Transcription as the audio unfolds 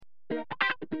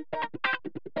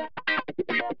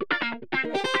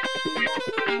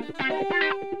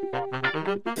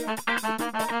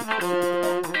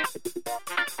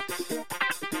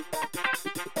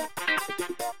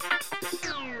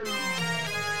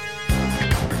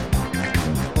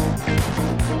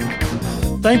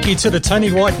Thank you to the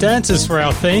Tony White Dancers for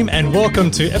our theme, and welcome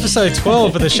to episode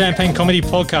 12 of the Champagne Comedy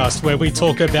Podcast, where we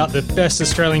talk about the best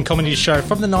Australian comedy show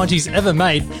from the 90s ever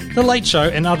made, The Late Show,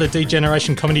 and other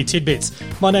D-Generation comedy tidbits.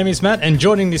 My name is Matt, and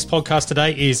joining this podcast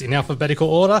today is, in alphabetical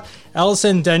order,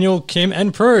 Alison, Daniel, Kim,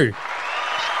 and Prue.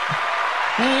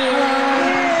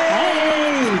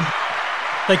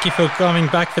 Thank you for coming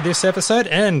back for this episode,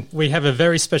 and we have a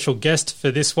very special guest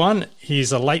for this one.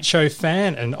 He's a Late Show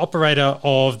fan and operator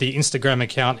of the Instagram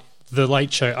account, The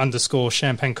Late Show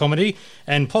 _Champagne Comedy,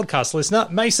 and podcast listener,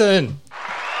 Mason.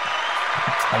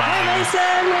 Hello. Hi, Mason.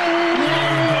 Hello,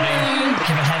 everybody. Thank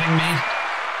you for having me.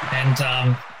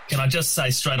 And can I just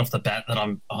say straight off the bat that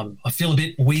I feel a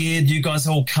bit weird. You guys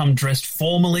all come dressed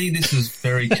formally. This is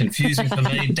very confusing for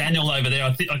me. Daniel over there,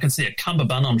 I think I can see a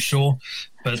cummerbund, I'm sure.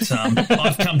 But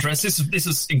I've come dressed. This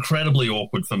is incredibly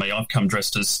awkward for me. I've come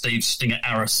dressed as Steve Stinger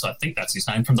Aris. I think that's his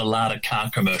name, from the Lada car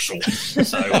commercial.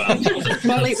 So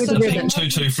the pink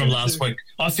tutu from last week.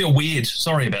 I feel weird.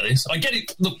 Sorry about this. I get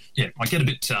it. Look, yeah, I get a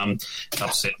bit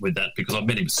upset with that because I've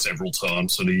met him several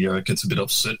times, and he gets a bit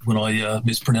upset when I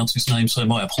mispronounce his name. So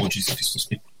my apologies if he's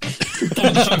listening.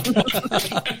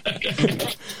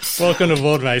 Welcome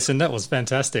aboard, Mason. That was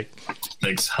fantastic.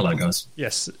 Thanks. Hello, guys.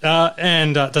 Yes.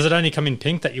 And does it only come in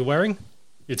pink that you're wearing?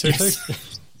 Your tutu?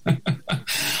 Yes.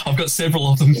 I've got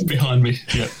several of them behind me.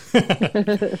 Yeah.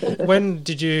 When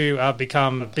did you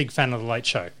become a big fan of The Late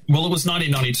Show? Well, it was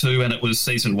 1992, and it was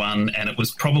season 1, and it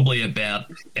was probably about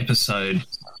episode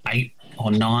 8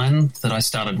 or 9 that I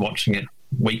started watching it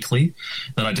weekly,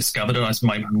 that I discovered it.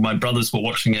 My brothers were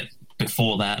watching it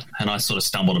before that, and I sort of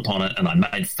stumbled upon it, and I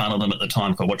made fun of them at the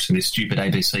time for watching this stupid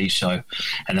ABC show.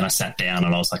 And then I sat down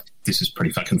and I was like, this is pretty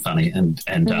fucking funny, and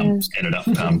ended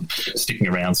up sticking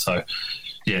around. So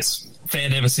yes,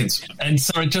 fan ever since. And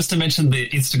sorry, just to mention the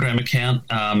Instagram account,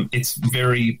 it's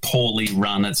very poorly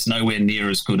run. It's nowhere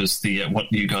near as good as the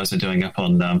what you guys are doing up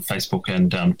on Facebook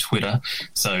and Twitter.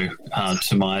 So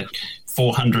to my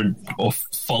 400 or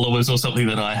followers or something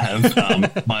that I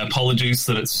have, my apologies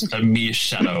that it's a mere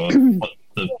shadow of what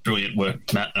the brilliant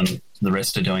work Matt and the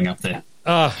rest are doing up there.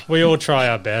 We all try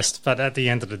our best, but at the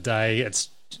end of the day, it's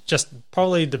just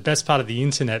probably the best part of the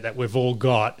internet that we've all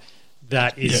got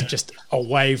that is just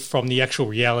away from the actual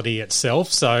reality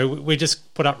itself. So we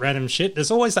just put up random shit.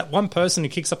 There's always that one person who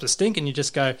kicks up the stink, and you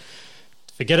just go,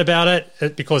 forget about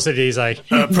it, because it is a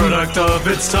product of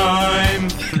its time.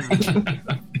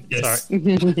 Yes.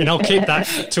 Sorry. And I'll keep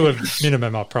that to a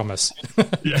minimum, I promise.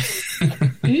 Yeah.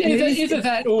 Either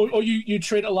that or you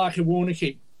treat it like a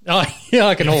Warnicky. Oh, yeah,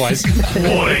 I can always.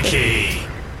 Warnicky.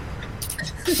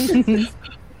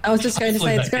 I was just going to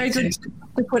say it's very good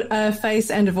to put a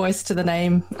face and a voice to the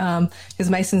name, because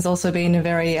Mason's also been a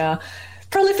very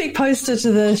prolific poster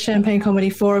to the Champagne Comedy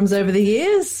forums over the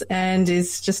years, and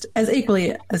is just as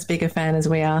equally as big a fan as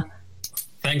we are.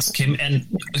 Thanks, Kim. And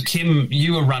Kim,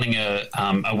 you were running a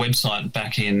website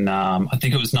back in, I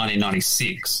think it was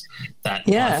 1996 that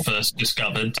I first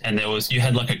discovered, and you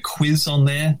had like a quiz on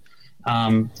there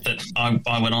that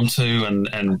I went on to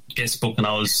and guest book, and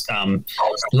I was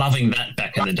loving that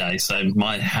back in the day. So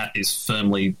my hat is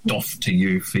firmly doffed to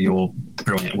you for your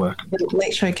brilliant work. The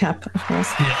Late Show cap, of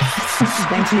course. Yeah.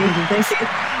 Thank you.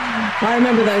 I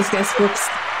remember those guest books.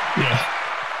 Yeah.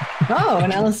 Oh,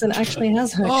 and Alison actually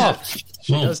has her cap.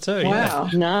 She does too. Wow.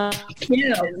 Yeah. No.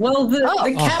 Yeah. Well, the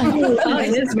cap will,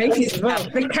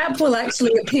 the cap will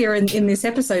actually appear in this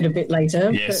episode a bit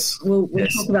later. Yes. But we'll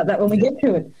talk about that when we get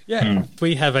to it. Yeah.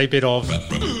 We have a bit of...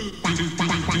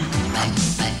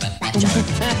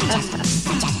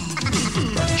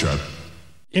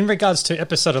 In regards to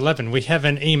episode 11, we have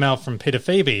an email from Peter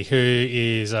Phoebe, who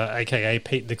is a.k.a.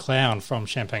 Pete the Clown from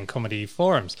Champagne Comedy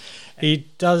Forums. He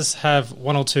does have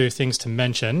one or two things to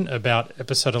mention about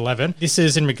episode 11. This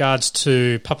is in regards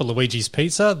to Papa Luigi's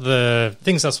Pizza, the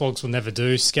Things Us Wogs Will Never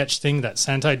Do sketch thing that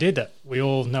Santo did that we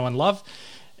all know and love.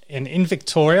 And in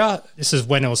Victoria, this is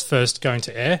when it was first going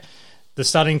to air. The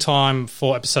starting time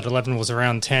for episode 11 was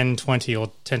around 10:20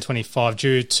 or 10:25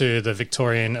 due to the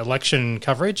Victorian election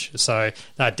coverage, so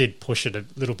that did push it a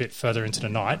little bit further into the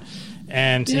night.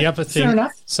 And the other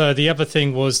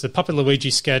thing was the Papa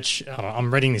Luigi sketch.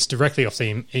 I'm reading this directly off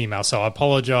the email, so I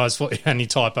apologise for any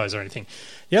typos or anything.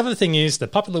 The other thing is the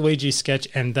Papa Luigi sketch,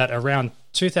 and that around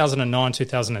 2009,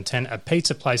 2010, a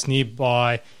pizza place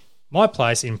nearby my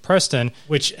place in Preston,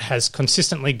 which has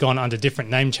consistently gone under different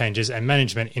name changes and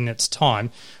management in its time,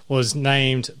 was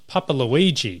named Papa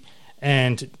Luigi.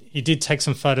 And he did take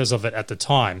some photos of it at the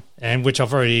time, and which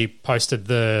I've already posted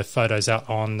the photos out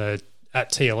on the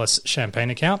at TLS Champagne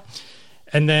account,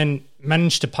 and then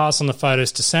managed to pass on the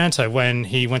photos to Santo when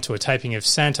he went to a taping of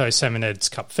Santo Semened's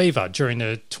Cup Fever during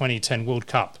the 2010 World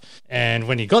Cup. And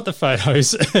when he got the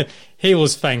photos, he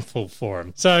was thankful for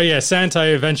him. So, yeah, Santo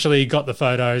eventually got the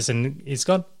photos and he's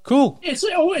got cool. It's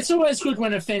always good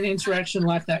when a fan interaction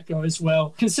like that goes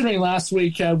well, considering last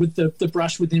week with the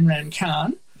brush with Imran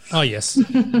Khan. Oh, yes.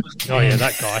 Oh, yeah,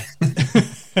 that guy.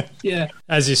 Yeah.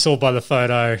 As you saw by the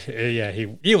photo, yeah,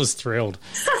 he was thrilled.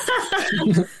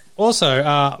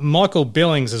 Also, Michael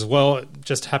Billings as well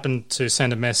just happened to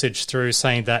send a message through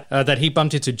saying that he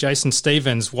bumped into Jason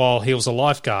Stevens while he was a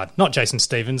lifeguard. Not Jason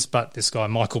Stevens, but this guy,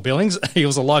 Michael Billings. He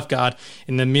was a lifeguard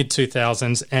in the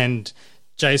mid-2000s, and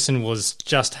Jason was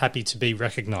just happy to be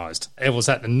recognised. It was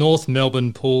at the North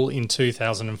Melbourne pool in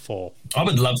 2004. I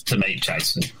would love to meet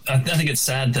Jason. I think it's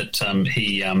sad that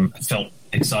he felt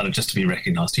excited just to be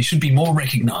recognised. He should be more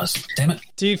recognised, damn it.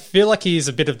 Do you feel like he's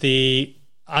a bit of the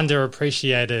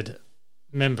underappreciated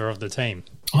member of the team?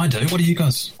 I do. What do you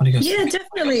guys Yeah,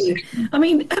 definitely. I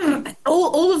mean,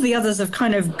 all of the others have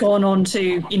kind of gone on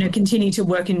to, continue to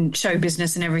work in show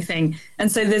business and everything. And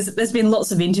so there's been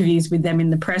lots of interviews with them in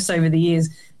the press over the years.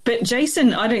 But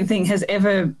Jason, I don't think, has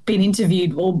ever been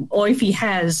interviewed, or if he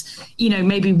has,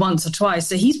 maybe once or twice.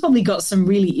 So he's probably got some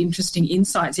really interesting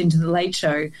insights into the Late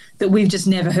Show that we've just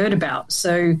never heard about.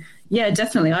 So yeah,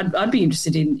 definitely. I'd be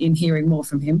interested in hearing more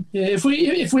from him. Yeah, if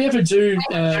we ever do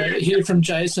hear from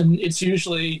Jason, it's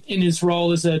usually in his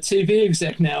role as a TV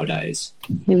exec nowadays.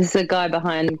 He was the guy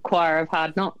behind Choir of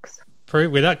Hard Knocks. Prue,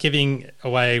 without giving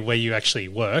away where you actually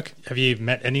work, have you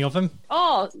met any of them?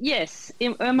 Oh, yes.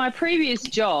 In my previous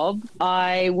job,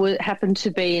 I happened to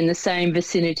be in the same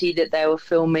vicinity that they were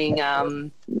filming.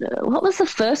 What was the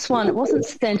first one? It wasn't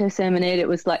Santo Semened, it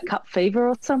was like Cup Fever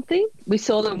or something. We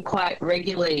saw them quite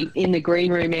regularly in the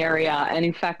green room area, and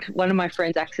in fact, one of my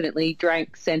friends accidentally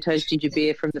drank Santo's ginger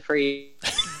beer from the fridge.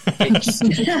 That's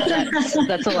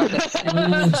all I got.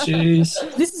 Oh,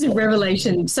 jeez. This is a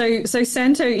revelation. So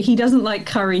Santo, he doesn't like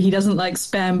curry, he doesn't like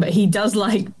spam, but he does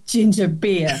like ginger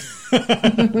beer.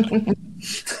 I'm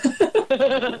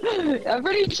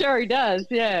pretty sure he does,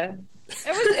 yeah.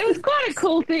 It was quite a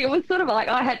cool thing. It was sort of like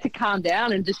I had to calm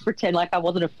down and just pretend like I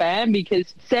wasn't a fan,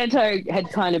 because Santo had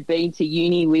kind of been to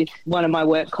uni with one of my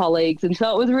work colleagues, and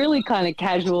so it was really kind of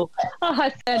casual. Oh,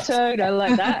 hi, Santo,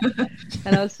 like that.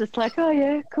 And I was just like, oh,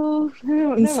 yeah, cool. No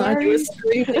worries.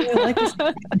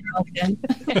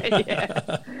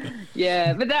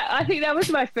 Yeah, but I think that was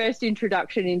my first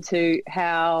introduction into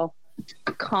how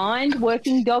kind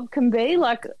working dog can be.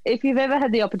 Like, if you've ever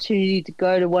had the opportunity to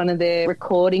go to one of their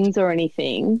recordings or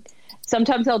anything,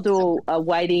 sometimes they'll do a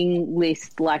waiting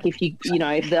list, like if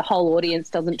if the whole audience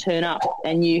doesn't turn up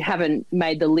and you haven't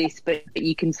made the list, but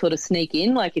you can sort of sneak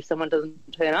in, like if someone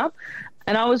doesn't turn up.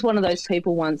 And I was one of those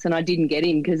people once, and I didn't get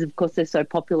in because, of course, they're so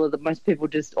popular that most people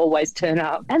just always turn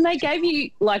up. And they gave you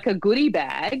like a goodie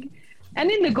bag, and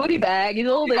in the goodie bag is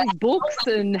all these books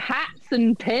and hats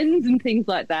and pens and things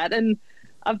like that. And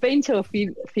I've been to a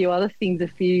few other things a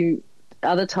few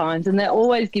other times, and they're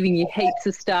always giving you heaps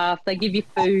of stuff. They give you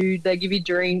food, they give you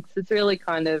drinks. It's really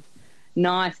kind of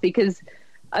nice, because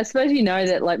I suppose you know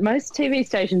that like most TV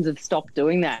stations have stopped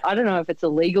doing that. I don't know if it's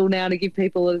illegal now to give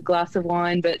people a glass of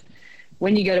wine, but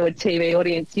when you go to a TV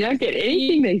audience, you don't get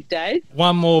anything these days.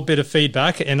 One more bit of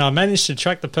feedback, and I managed to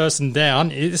track the person down.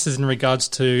 This is in regards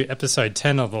to episode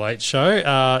 10 of The Late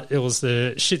Show. It was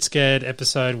the Shit Scared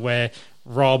episode where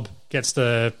Rob gets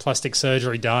the plastic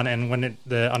surgery done, and when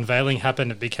the unveiling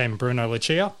happened, it became Bruno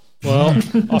Lucia. Well,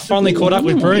 I finally caught up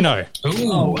with Bruno.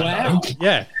 Oh, wow.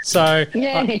 Yeah, so...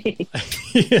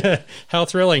 yeah, how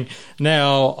thrilling.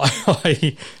 Now,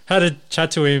 I had a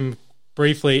chat to him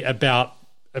briefly about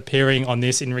appearing on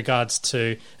this in regards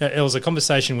to... It was a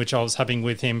conversation which I was having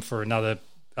with him for another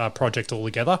project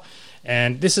altogether,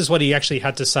 and this is what he actually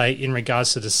had to say in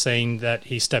regards to the scene that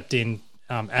he stepped in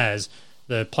as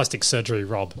the plastic surgery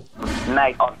Rob.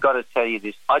 Mate, I've got to tell you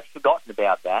this. I'd forgotten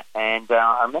about that, and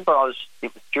I remember it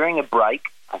was during a break.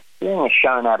 I was doing a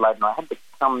show in Adelaide, and I had to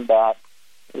come back.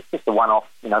 It was just a one-off,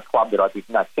 club that I did,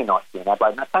 2 nights in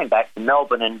Adelaide, and I came back to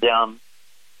Melbourne, and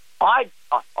I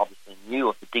obviously knew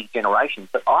of the Degeneration,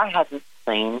 but I hadn't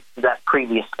seen that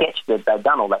previous sketch that they'd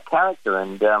done, or that character,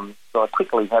 and so I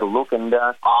quickly had a look, and mate,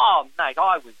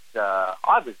 I was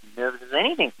nervous as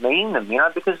anything meeting them,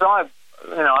 because I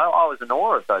was in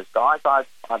awe of those guys. I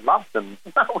loved them.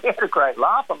 We had a great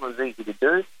laugh, and it was easy to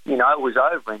do. It was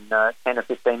over in 10 or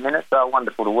 15 minutes, so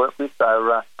wonderful to work with.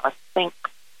 So I think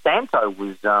Santo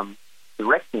was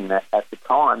directing that at the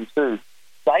time too.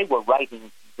 They were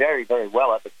rating very, very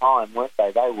well at the time, weren't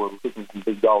they? They were kicking some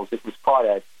big goals. It was quite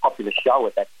a popular show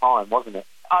at that time, wasn't it?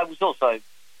 I was also,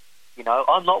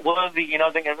 I'm not worthy,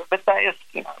 thinking, but they just,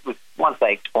 it was, once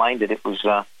they explained it, it was,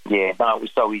 it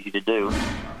was so easy to do.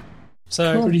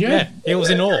 So, it was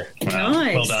in all.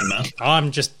 Nice. Well done, Matt.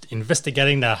 I'm just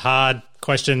investigating the hard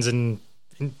questions and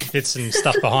bits and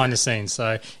stuff behind the scenes.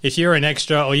 So if you're an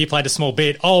extra or you played a small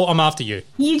bit, I'm after you.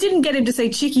 You didn't get him to say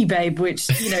Chicky Babe, which,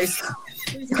 there's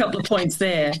a couple of points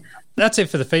there. That's it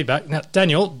for the feedback. Now,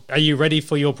 Daniel, are you ready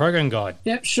for your program guide?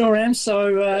 Yep, sure am.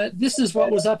 So this is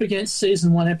what was up against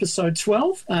Season 1, Episode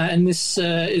 12, and this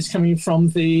is coming from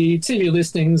the TV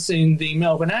listings in the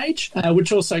Melbourne Age,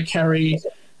 which also carry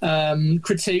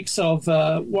critiques of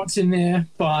what's in there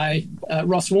by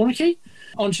Ross Warneke.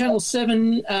 On Channel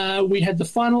 7, we had the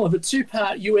final of a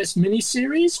two-part US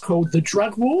miniseries called The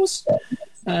Drug Wars,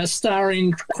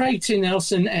 starring Craig T.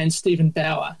 Nelson and Stephen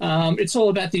Bauer. It's all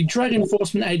about the drug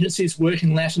enforcement agency's work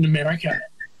in Latin America.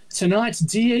 Tonight's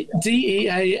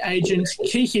DEA agent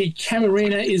Kiki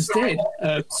Camarena is dead.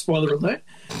 Spoiler alert.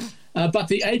 But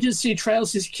the agency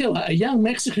trails his killer, a young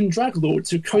Mexican drug lord,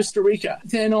 to Costa Rica.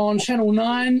 Then on Channel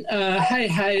 9, Hey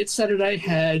Hey It's Saturday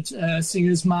had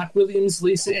singers Mark Williams,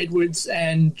 Lisa Edwards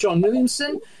and John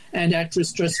Williamson, and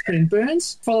actress Josephine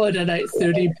Burns, followed at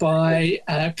 8:30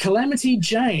 by Calamity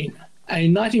Jane, a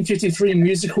 1953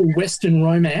 musical Western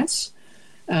romance.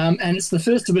 And it's the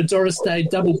first of a Doris Day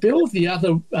double bill. The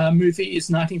other movie is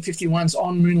 1951's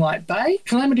On Moonlight Bay.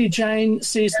 Calamity Jane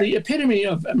sees the epitome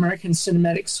of American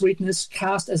cinematic sweetness,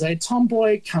 cast as a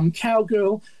tomboy come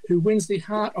cowgirl who wins the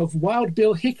heart of Wild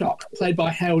Bill Hickok, played by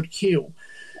Howard Keel.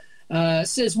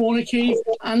 Says Warneke,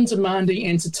 undemanding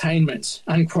entertainment,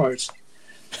 unquote.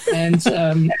 And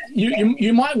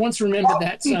you might want to remember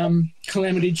that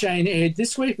Calamity Jane aired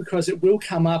this week because it will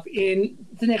come up in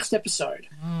the next episode.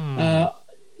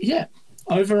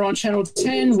 Over on Channel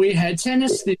 10, we had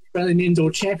tennis, the Australian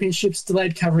Indoor Championships,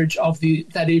 delayed coverage of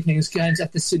that evening's games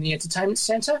at the Sydney Entertainment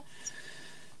Centre.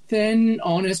 Then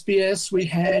on SBS, we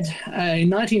had a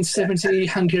 1970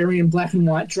 Hungarian black and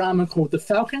white drama called The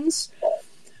Falcons.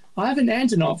 Ivan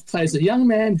Antonov plays a young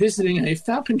man visiting a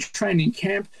Falcon training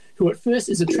camp who at first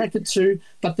is attracted to,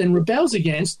 but then rebels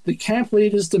against, the camp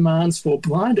leader's demands for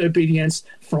blind obedience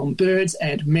from birds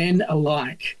and men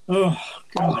alike. Oh,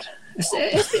 God.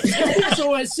 SBS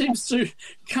always seems to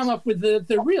come up with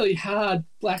the really hard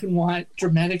black and white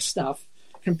dramatic stuff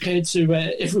compared to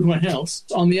everyone else.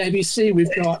 On the ABC,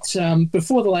 we've got,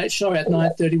 before the Late Show at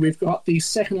 9:30, we've got the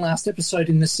second last episode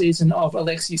in the season of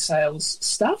Alexi Sale's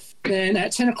Stuff. Then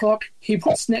at 10 o'clock, he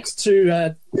puts next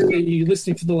to the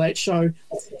listening for the Late Show,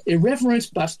 irreverent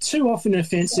but too often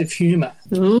offensive humour.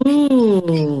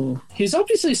 Ooh. He's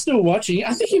obviously still watching.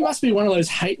 I think he must be one of those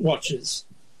hate watchers.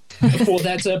 Before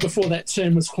that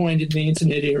term was coined in the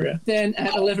internet era. Then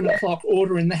at 11 o'clock,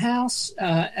 Order in the House,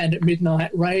 and at midnight,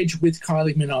 Rage with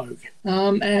Kylie Minogue.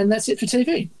 And that's it for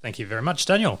TV. Thank you very much,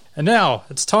 Daniel. And now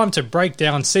it's time to break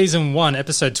down Season 1,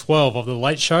 Episode 12 of The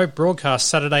Late Show, broadcast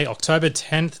Saturday, October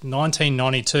 10th,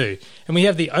 1992. And we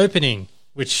have the opening,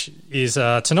 which is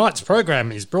tonight's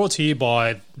program is brought to you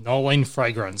by Noeline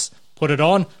Fragrance. Put it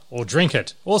on or drink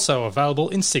it. Also available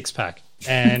in 6-pack.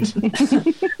 And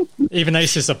even though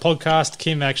this is a podcast,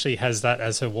 Kim actually has that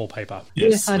as her wallpaper.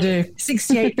 Yes, I do.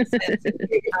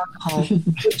 68% alcohol,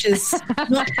 which is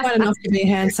not quite enough to be a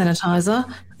hand sanitizer.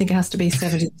 I think it has to be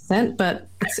 70%, but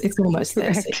it's almost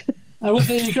there. Well,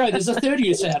 there you go. There's a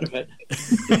 30th out of it.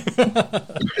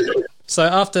 So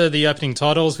after the opening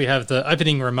titles, we have the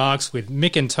opening remarks with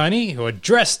Mick and Tony, who are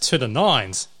dressed to the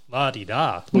nines.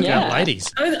 La-di-da. Look out,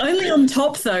 ladies. Only on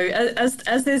top, though, as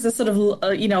there's a sort of,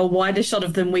 a wider shot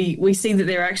of them, we see that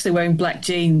they're actually wearing black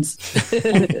jeans.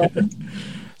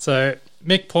 So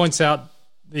Mick points out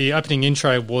the opening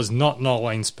intro was not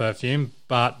Noline's perfume,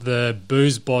 but the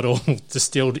booze bottle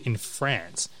distilled in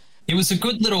France. It was a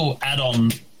good little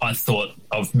add-on, I thought,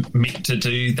 of Mick to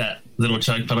do that little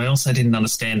joke, but I also didn't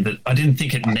understand that. I didn't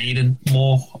think it needed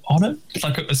more on it.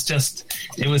 Like, it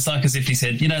was like as if he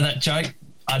said, that joke?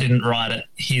 I didn't write it.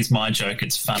 Here's my joke.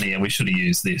 It's funny, and we should have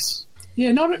used this.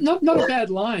 Yeah, not a bad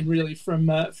line, really, from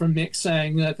Mick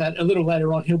saying that a little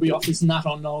later on he'll be off his nut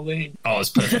on Noeline. Oh, it's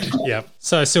perfect. Yeah.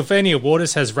 So Sylvania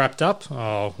Waters has wrapped up.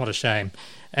 Oh, what a shame.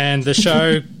 And the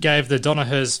show gave the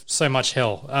Donahers so much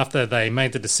hell. After they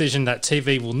made the decision that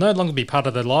TV will no longer be part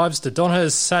of their lives, the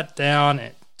Donahers sat down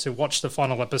to watch the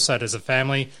final episode as a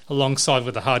family alongside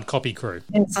with the hard copy crew.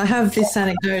 Yes, I have this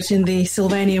anecdote in the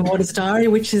Sylvania Waters diary,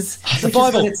 which is the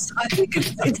Bible. I think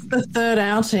it's the third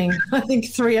outing. I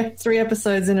think three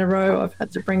episodes in a row I've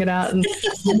had to bring it out and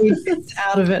read bits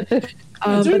out of it.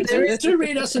 Do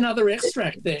read us another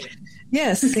extract there.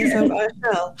 Yes, I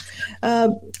shall.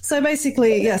 So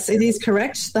basically, yes, it is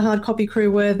correct. The hard copy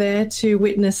crew were there to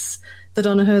witness the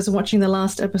Donahers watching the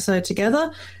last episode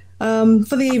together.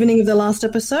 For the evening of the last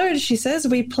episode, she says,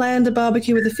 we planned a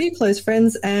barbecue with a few close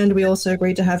friends, and we also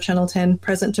agreed to have Channel 10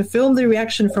 present to film the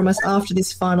reaction from us after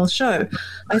this final show.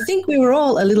 I think we were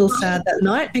all a little sad that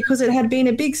night because it had been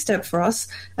a big step for us,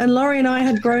 and Laurie and I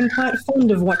had grown quite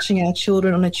fond of watching our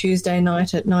children on a Tuesday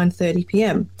night at 9:30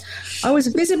 p.m. I was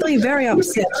visibly very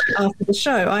upset after the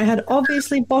show. I had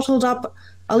obviously bottled up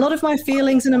a lot of my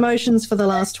feelings and emotions for the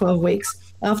last 12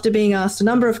 weeks. After being asked a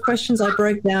number of questions, I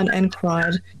broke down and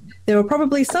cried. There were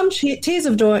probably some tears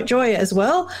of joy as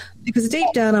well, because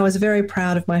deep down I was very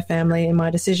proud of my family, and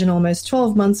my decision almost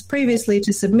 12 months previously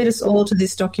to submit us all to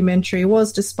this documentary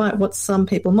was, despite what some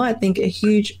people might think, a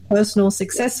huge personal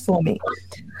success for me.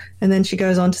 And then she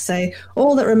goes on to say,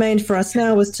 all that remained for us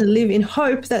now was to live in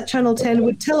hope that Channel 10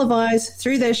 would televise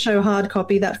through their show Hard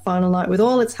Copy that final night with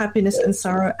all its happiness and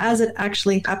sorrow as it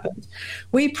actually happened.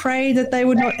 We prayed that they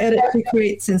would not edit to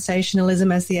create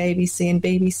sensationalism as the ABC and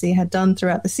BBC had done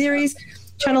throughout the series.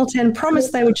 Channel 10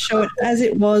 promised they would show it as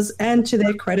it was, and to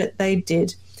their credit, they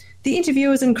did. The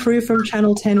interviewers and crew from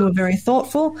Channel 10 were very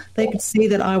thoughtful. They could see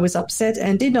that I was upset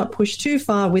and did not push too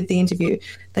far with the interview.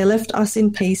 They left us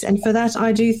in peace, and for that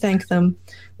I do thank them.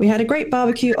 We had a great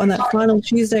barbecue on that final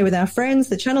Tuesday with our friends,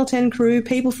 the Channel 10 crew,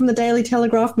 people from the Daily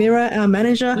Telegraph Mirror, our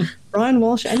manager, Brian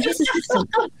Walsh, and his assistant,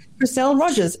 Chriselle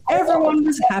Rogers. Everyone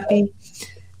was happy.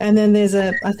 And then there's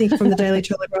I think from the Daily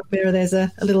Telegraph Mirror, there's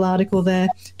a little article there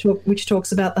which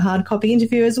talks about the hard copy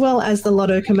interview as well as the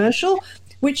Lotto commercial,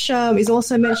 which is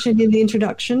also mentioned in the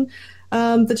introduction.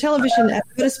 The television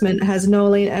advertisement has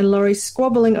Nolene and Laurie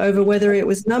squabbling over whether it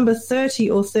was number 30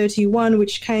 or 31,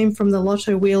 which came from the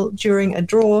Lotto wheel during a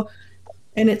draw,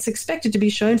 and it's expected to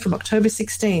be shown from October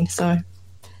 16. So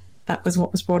that was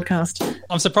what was broadcast.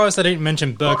 I'm surprised they didn't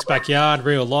mention Burke's Backyard,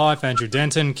 Real Life, Andrew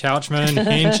Denton, Couchman,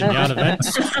 Hinch, and Yarn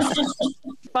Events.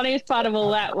 Funniest part of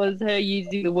all that was her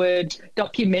using the word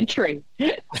documentary.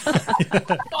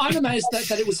 I'm amazed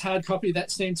that it was hard copy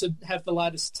that seemed to have the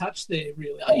lightest touch there,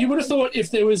 really. You would have thought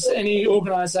if there was any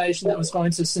organisation that was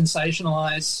going to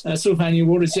sensationalise Sylvania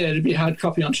Waters, it'd be hard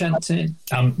copy on Channel 10.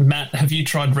 Matt, have you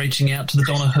tried reaching out to the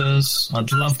Donahers?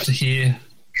 I'd love to hear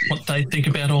what they think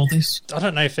about all this. I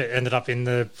don't know if it ended up in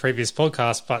the previous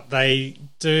podcast, but they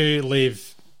do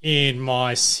live in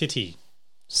my city.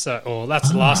 Or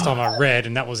that's the last time I read,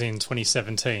 and that was in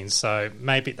 2017. So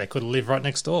maybe they could live right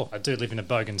next door. I do live in a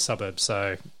bogan suburb,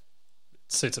 so it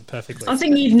suits it perfectly. I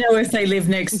think you'd know if they live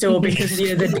next door because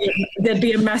there'd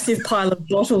be a massive pile of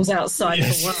bottles outside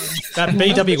for one. That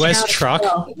BWS truck,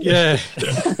 yeah.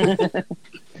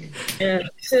 Yeah,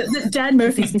 Dan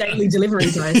Murphy's daily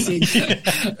deliveries, I assume.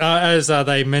 As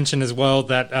they mentioned as well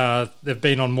that they've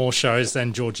been on more shows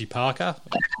than Georgie Parker.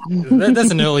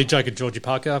 That's an early joke of Georgie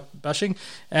Parker bashing.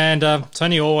 And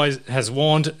Tony always has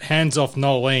warned, hands off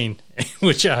Nolene,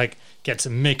 which gets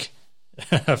Mick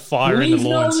fire in the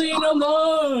loins. Leave Nolene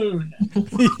alone!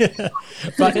 Yeah.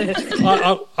 But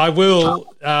I will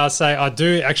say I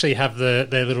do actually have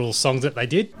their little songs that they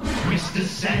did. Mr.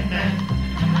 Sandman,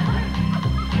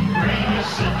 bring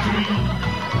us a dream.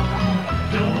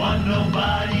 Don't want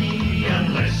nobody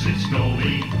unless it's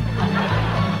Nolene.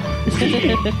 We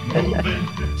moving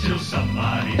till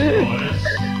somebody's bought us.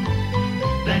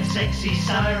 That sexy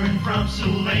siren from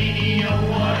Sylvania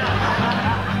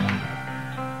Waters.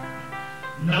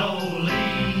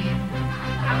 Nolene,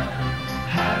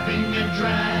 having a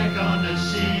drag on the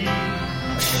sea,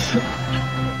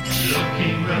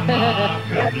 looking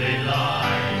remarkably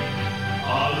like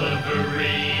Oliver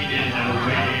Reed in a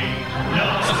wig.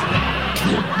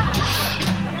 Nolene,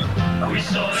 we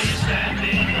saw you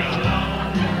standing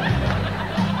alone,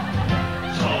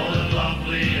 tall and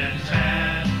lovely and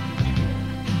tan,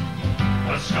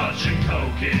 a scotch and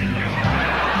coke in your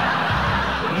hand.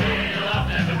 Well, I've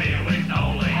never been with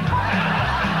Nolene, and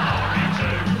I've been Laurie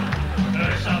too.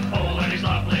 Ursula Paul and his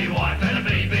lovely wife and a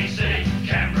BBC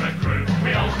camera crew.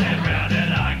 We all stand round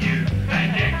and argue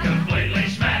and get completely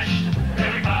smashed.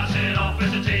 Then we pass it off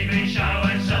as a TV show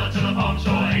and sell it to the bombs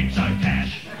for heaps of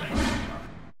cash.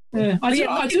 Yeah.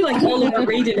 I do like Oliver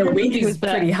Reed in a wig is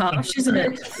pretty harsh, isn't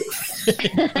it?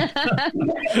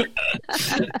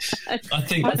 I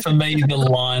think for me, the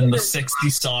line, the sexy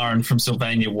siren from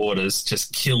Sylvania Waters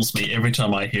just kills me every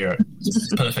time I hear it.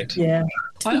 It's perfect. Yeah.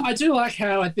 I do like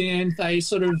how at the end they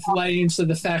sort of lay into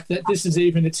the fact that this is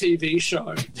even a TV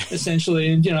show, essentially,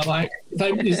 and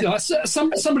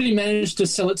somebody managed to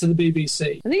sell it to the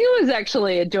BBC. I think it was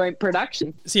actually a joint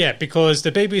production. Yeah, because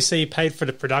the BBC paid for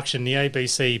the production, the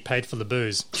ABC paid for the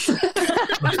booze.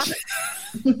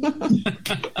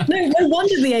 No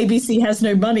wonder the ABC has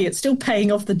no money. It's still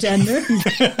paying off the Dan Murphy.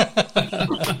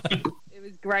 It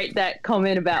was great, that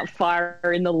comment about fire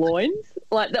in the loins.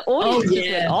 Like, the audience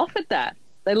just went off at that.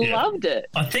 They loved it.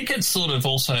 I think it sort of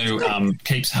also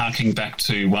keeps harking back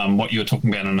to what you were talking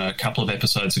about in a couple of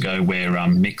episodes ago, where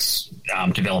Mick's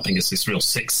developing as this real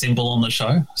sex symbol on the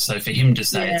show. So for him to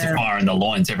say it's a fire in the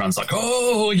loins, everyone's like,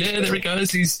 oh, yeah, there he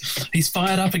goes. He's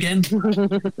fired up again.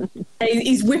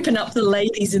 He's whipping up the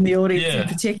ladies in the audience in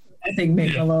particular, I think,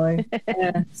 Mick Malloy.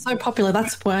 Yeah. So popular,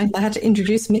 that's why they had to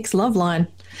introduce Mick's love line.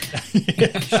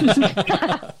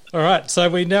 All right, so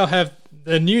we now have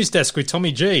the news desk with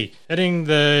Tommy G. Heading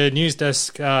the news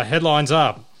desk headlines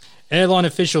up. Airline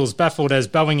officials baffled as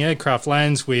Boeing aircraft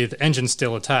lands with engine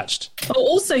still attached. Oh,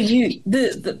 also,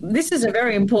 this is a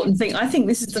very important thing. I think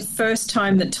this is the first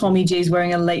time that Tommy G is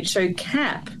wearing a Late Show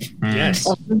cap. Yes.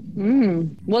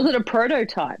 Was it a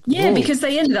prototype? Yeah, because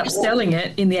they ended up selling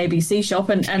it in the ABC shop,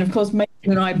 and of course, Mason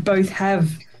and I both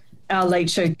have our Late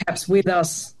Show caps with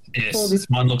us. Yes,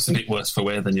 mine looks a bit worse for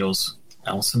wear than yours,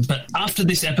 Alison. But after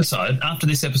this episode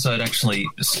actually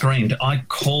screened, I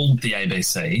called the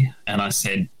ABC and I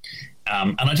said,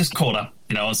 and I just called up,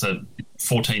 I was a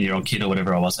 14-year-old kid or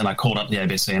whatever I was, and I called up the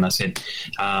ABC and I said,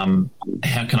 how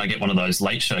can I get one of those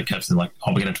Late Show caps? And they're like,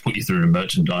 we're going to have to put you through to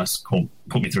merchandise.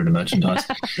 Put me through to merchandise.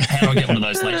 How do I get one of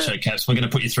those Late Show caps? We're going to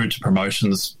put you through to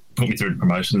promotions. Put me through to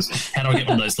promotions. How do I get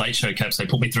one of those Late Show caps? They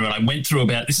put me through, and I went through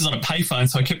this is on a payphone,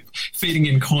 so I kept feeding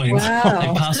in coins. Wow. They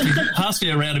passed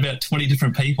me around about 20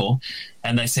 different people,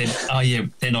 and they said, oh, yeah,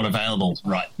 they're not available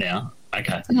right now.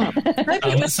 Okay.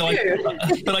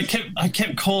 I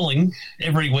kept calling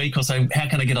every week or so, how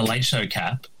can I get a Late Show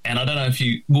cap? And I don't know if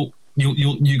you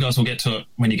guys will get to it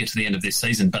when you get to the end of this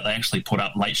season, but they actually put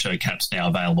up Late Show caps now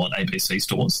available at ABC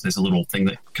stores. There's a little thing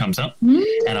that comes up, and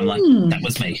I'm like, that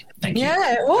was me. Thank you.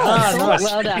 Yeah, it was. Nice.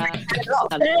 Well done.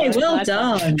 Hey, well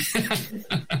done.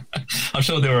 I'm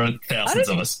sure there were thousands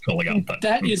of us calling up. But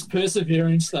That is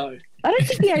perseverance, though. I don't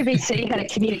think the ABC had a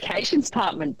communications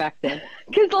department back then.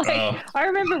 Because, I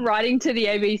remember writing to the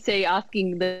ABC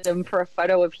asking them for a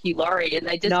photo of Hugh Laurie, and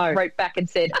they just wrote back and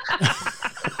said,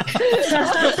 there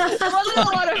wasn't a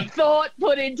lot of thought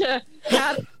put into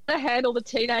how to handle the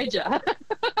teenager.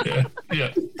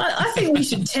 yeah. I think we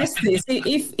should test this.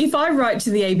 If I write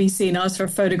to the ABC and ask for a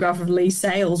photograph of Lee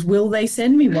Sales, will they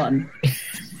send me one?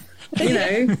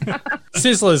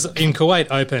 Sizzlers in Kuwait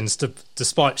opens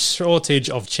despite shortage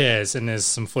of chairs, and there's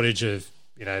some footage of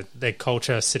their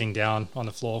culture sitting down on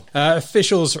the floor.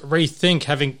 Officials rethink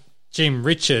having Jim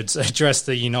Richards address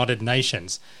the United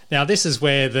Nations. Now this is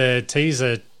where the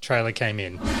teaser trailer came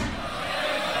in.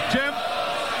 Jim,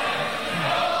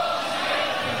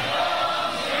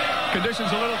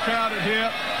 conditions a little crowded here.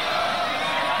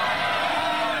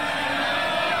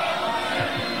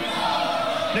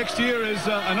 Next year is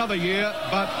another year,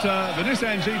 but the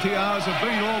Nissan GTRs have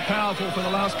been all-powerful for the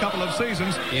last couple of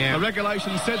seasons. Yeah. The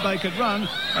regulations said they could run,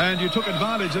 and you took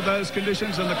advantage of those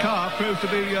conditions, and the car proved to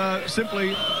be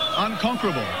simply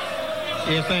unconquerable.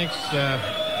 Yeah, thanks,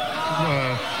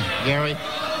 Gary.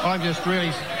 I'm just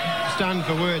really stunned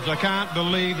for words. I can't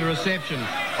believe the reception.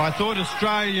 I thought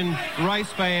Australian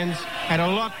race fans had a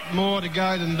lot more to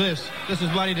go than this. This is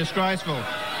bloody disgraceful.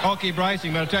 I'll keep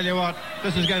racing, but I'll tell you what,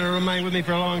 this is going to remain with me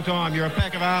for a long time. You're a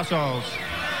pack of arseholes.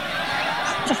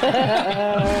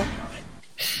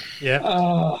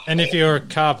 Yeah. And if you're a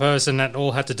car person, that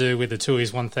all had to do with the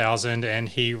Tui's 1000, and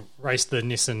he raced the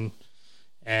Nissan,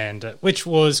 and which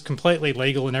was completely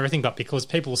legal and everything, but because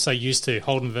people were so used to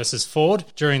Holden versus Ford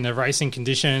during the racing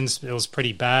conditions, it was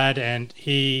pretty bad, and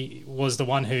he was the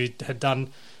one who had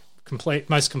done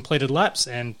most completed laps,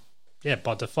 and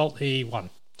by default he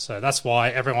won. So that's why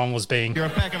everyone was being... You're a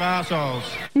pack of arseholes.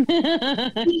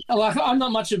 I'm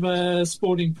not much of a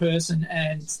sporting person,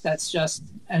 and that's just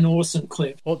an awesome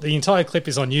clip. Well, the entire clip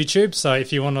is on YouTube, so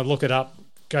if you want to look it up,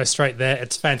 go straight there.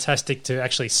 It's fantastic to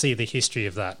actually see the history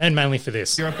of that, and mainly for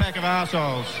this. You're a pack of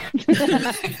arseholes.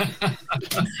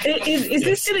 Is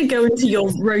this going to go into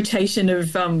your rotation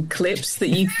of clips that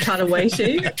you cut away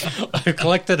to? I've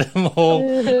collected them all.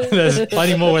 There's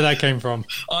plenty more where that came from.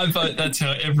 I vote that's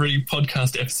how every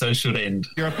podcast episode should end.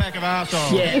 You're a pack of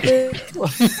arseholes. Yeah.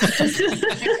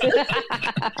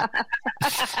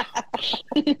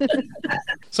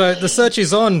 So the search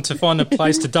is on to find a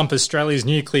place to dump Australia's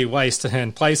nuclear waste,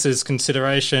 and places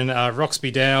consideration are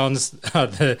Roxby Downs,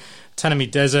 the Tanami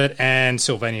Desert, and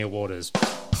Sylvania Waters.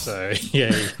 So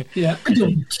yes. They're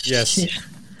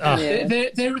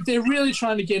really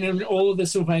trying to get in all of the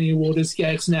Sylvania Waters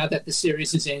gags now that the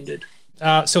series has ended.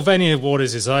 Sylvania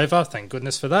Waters is over, thank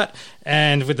goodness for that.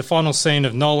 And with the final scene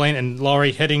of Nolene and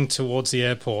Laurie heading towards the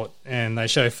airport, and they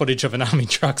show footage of an army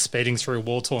truck speeding through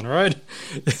war-torn road.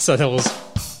 So that was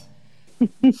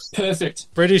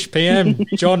perfect. British PM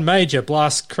John Major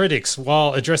blasts critics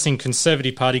while addressing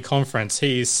Conservative Party conference.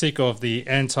 He is sick of the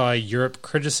anti-Europe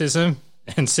criticism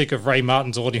and sick of Ray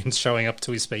Martin's audience showing up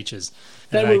to his speeches.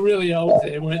 They were really old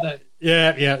there, weren't they?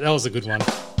 Yeah, that was a good one.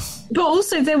 But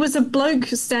also, there was a bloke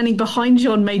standing behind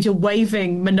John Major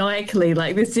waving maniacally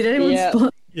like this. Did anyone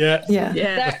spot? Yeah.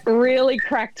 That really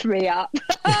cracked me up.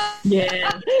 Yeah.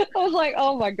 I was like,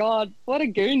 oh my God, what a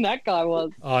goon that guy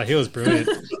was. Oh, he was brilliant.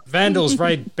 Vandals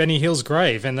raid Benny Hill's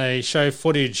grave, and they show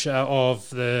footage of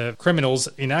the criminals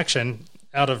in action.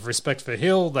 Out of respect for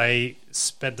Hill, they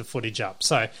sped the footage up.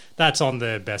 So that's on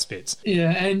the best bits.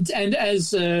 Yeah, and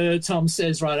as Tom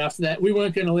says right after that, we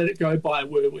weren't going to let it go by,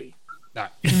 were we? No.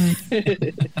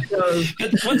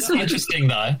 But what's interesting,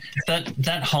 though,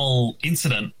 that whole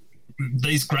incident,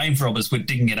 these grave robbers were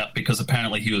digging it up because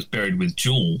apparently he was buried with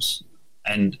jewels.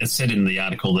 And it said in the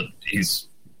article that his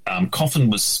coffin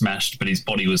was smashed, but his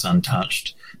body was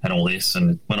untouched and all this.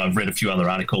 And when I've read a few other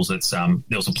articles, it's there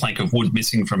was a plank of wood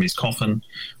missing from his coffin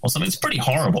or something. It's pretty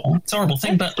horrible. It's a horrible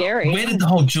thing. That's but scary. Where did the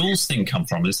whole jewels thing come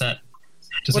from? Is that...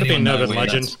 Would have been an urban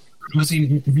legend. Was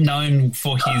he known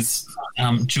for his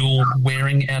jewel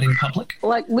wearing out in public?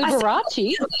 Like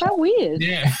Liberace? How weird.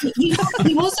 Yeah. He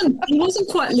wasn't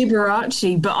quite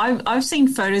Liberace, but I've seen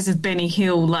photos of Benny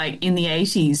Hill like in the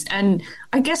 80s, and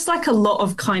I guess like a lot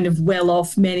of kind of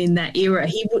well-off men in that era,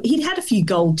 he'd had a few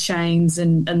gold chains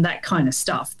and that kind of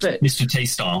stuff. But Mr. T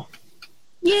style.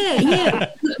 Yeah.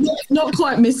 Not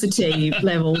quite Mr. T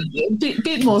level,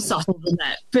 bit more subtle than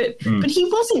that. But he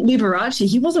wasn't Liberace.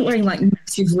 He wasn't wearing like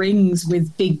massive rings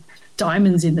with big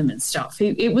diamonds in them and stuff.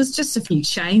 It was just a few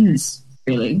chains,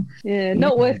 really. Yeah,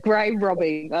 not worth grave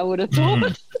robbing, I would have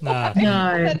thought. No.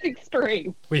 That's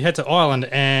extreme. We head to Ireland,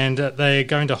 and they're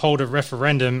going to hold a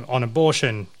referendum on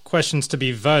abortion. Questions to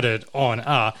be voted on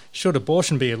are: should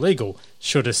abortion be illegal?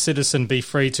 Should a citizen be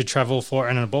free to travel for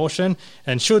an abortion?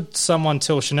 And should someone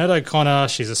tell Sinead O'Connor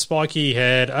she's a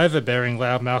spiky-haired, overbearing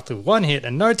loudmouth with one hit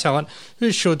and no talent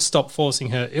who should stop forcing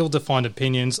her ill-defined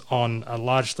opinions on a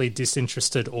largely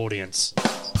disinterested audience?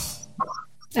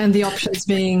 And the options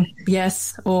being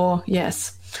yes or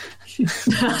yes.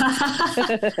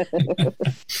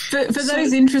 For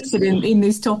those interested in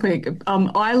this topic,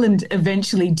 Ireland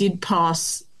eventually did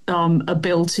pass a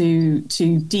bill to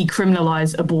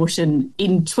decriminalise abortion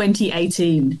in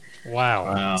 2018.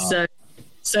 Wow.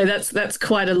 So that's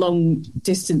quite a long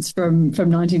distance from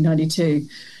 1992.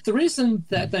 The reason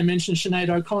that they mentioned Sinead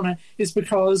O'Connor is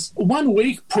because 1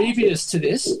 week previous to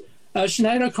this,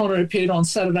 Sinead O'Connor appeared on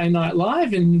Saturday Night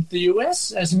Live in the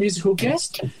US as a musical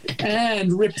guest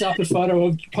and ripped up a photo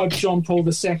of Pope John Paul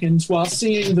II while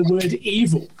singing the word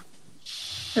evil.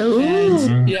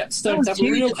 And, stoked up a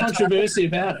real controversy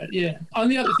about it, yeah.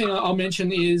 Only other thing I'll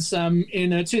mention is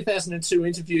in a 2002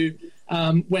 interview,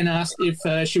 when asked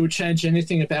if she would change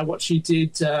anything about what she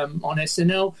did on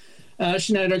SNL,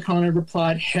 Sinead O'Connor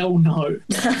replied, hell no.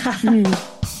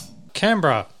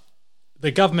 Canberra,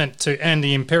 the government to end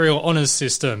the Imperial Honours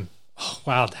system. Oh,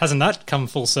 wow, hasn't that come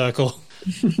full circle?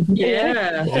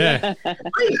 Yeah.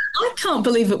 I can't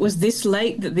believe it was this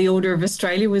late that the Order of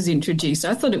Australia was introduced.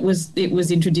 I thought it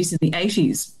was introduced in the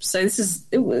 80s. So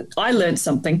I learned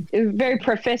something. It was very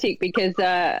prophetic because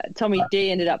Tommy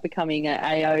D ended up becoming an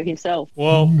AO himself.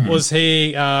 Well, was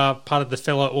he part of the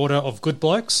fellow Order of Good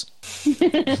Blokes?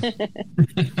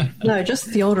 No,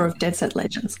 just the Order of Dead Set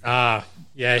Legends.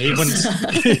 Yeah, he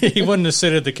wouldn't have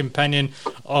suited the companion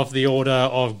of the Order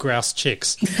of Grouse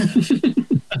Chicks.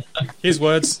 His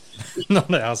words,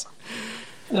 not ours.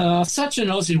 Such an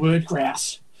Aussie word,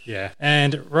 grouse. Yeah.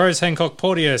 And Rose Hancock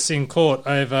Porteous in court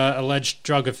over alleged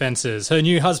drug offences. Her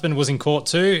new husband was in court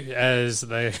too, as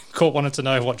the court wanted to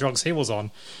know what drugs he was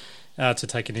on to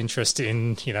take an interest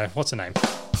in, what's her name?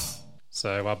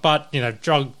 So, but,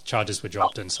 drug charges were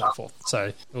dropped and so forth. So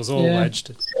it was all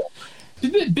alleged.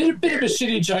 Bit of a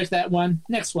shitty joke, that one.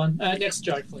 Next one. Next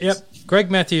joke, please. Yep. Greg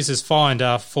Matthews is fined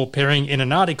for appearing in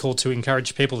an article to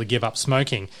encourage people to give up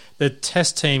smoking. The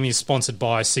test team is sponsored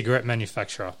by a cigarette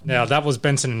manufacturer. Now, that was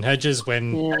Benson & Hedges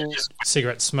when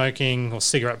cigarette smoking or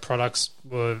cigarette products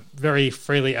were very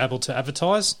freely able to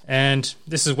advertise. And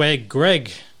this is where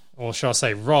Greg, or shall I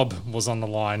say Rob, was on the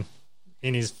line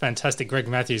in his fantastic Greg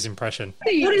Matthews impression.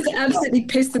 What is absolutely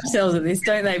pissed themselves at this,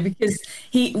 don't they? Because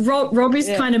Rob is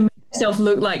kind of himself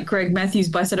look like Greg Matthews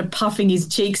by sort of puffing his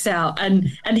cheeks out, and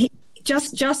he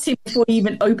just him before he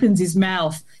even opens his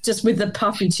mouth, just with the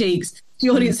puffy cheeks, The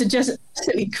audience are just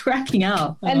absolutely cracking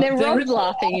up. And then Rob's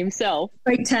laughing himself.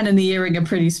 Craig Tan and the earring are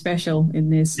pretty special in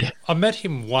this. I met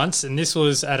him once, and this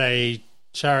was at a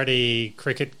charity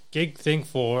cricket gig thing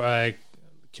for a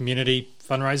community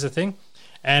fundraiser thing.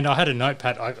 And I had a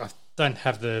notepad. I don't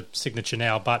have the signature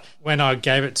now, but when I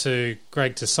gave it to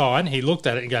Greg to sign, he looked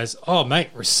at it and goes, "Oh,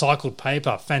 mate, recycled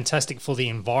paper. Fantastic for the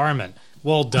environment.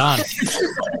 Well done."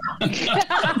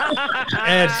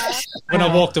 And when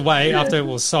I walked away after it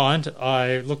was signed,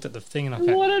 I looked at the thing and I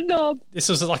thought, What a knob. this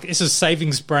is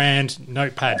savings brand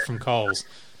notepad from Coles.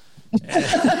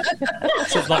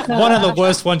 So like one of the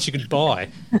worst ones you could buy.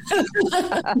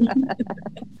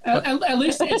 At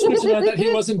least it's good to know that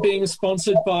he wasn't being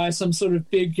sponsored by some sort of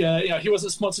big, he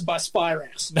wasn't sponsored by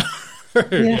Spirax.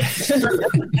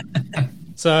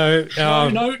 So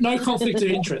no conflict of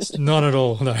interest. Not at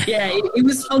all. No. Yeah, it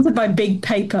was sponsored by Big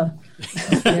Paper.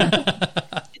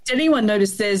 Did anyone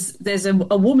notice there's a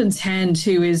woman's hand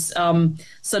who is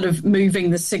sort of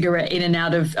moving the cigarette in and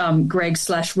out of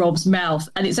Greg/Rob's mouth,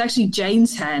 and it's actually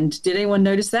Jane's hand. Did anyone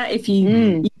notice that? If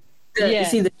you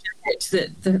see the jacket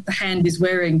that the hand is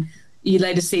wearing, you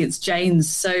later see it's Jane's.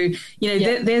 So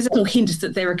there's a little hint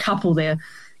that they're a couple there.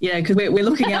 Because we're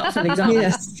looking out for these.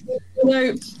 Yes.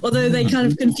 Although they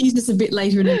kind of confuse us a bit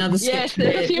later in another sketch.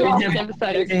 Yes, a few episodes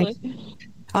actually.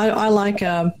 I like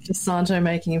DeSanto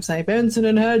making him say Benson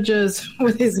and Hedges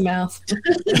with his mouth.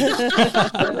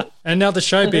 And now the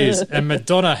showbiz, and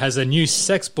Madonna has a new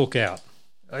sex book out.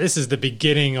 This is the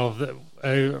beginning of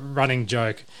a running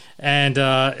joke, and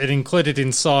it included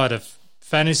inside of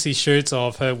fantasy shoots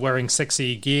of her wearing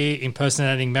sexy gear,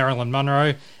 impersonating Marilyn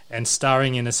Monroe, and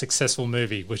starring in a successful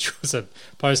movie, which was a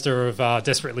poster of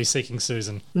Desperately Seeking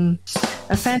Susan.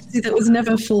 A fantasy that was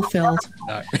never fulfilled.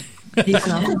 No.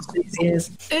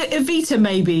 Evita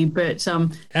maybe, but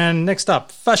And next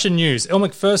up, fashion news. Elle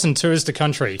Macpherson tours the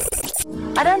country.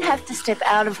 I don't have to step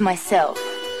out of myself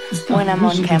when I'm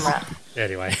on camera.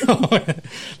 Anyway.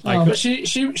 But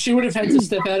she would have had to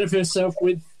step out of herself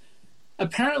with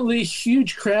apparently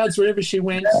huge crowds wherever she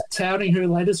went, touting her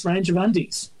latest range of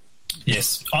undies.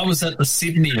 Yes, I was at the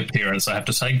Sydney appearance, I have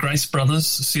to say. Grace Brothers,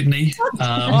 Sydney.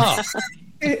 I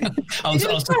was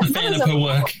just a fan of her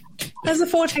work. As a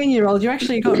 14-year-old, you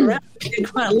actually got around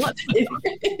quite a lot.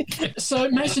 So,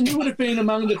 Mason, you would have been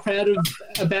among the crowd of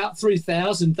about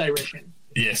 3,000, they reckon.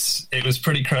 Yes, it was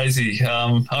pretty crazy.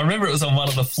 I remember it was on one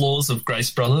of the floors of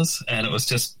Grace Brothers, and it was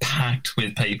just packed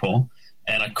with people.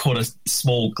 And I caught a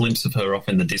small glimpse of her off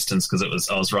in the distance because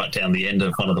I was right down the end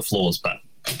of one of the floors, but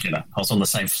I was on the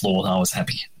same floor. I was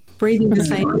happy. Breathing the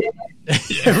same air.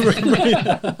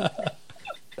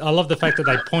 I love the fact that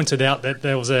they pointed out that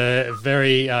there was a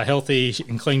very healthy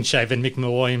and clean-shaven Mick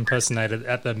Malloy impersonated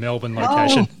at the Melbourne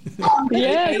location. Oh.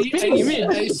 Yeah,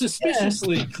 a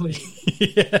suspiciously clean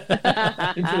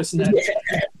impersonator.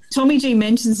 Tommy G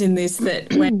mentions in this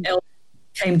that when Elle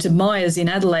came to Myers in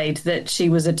Adelaide that she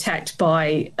was attacked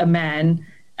by a man.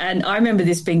 And I remember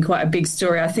this being quite a big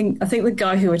story. I think the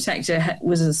guy who attacked her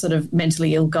was a sort of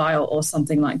mentally ill guy or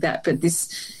something like that. But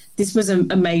this was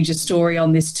a major story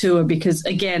on this tour because,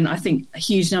 again, I think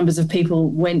huge numbers of people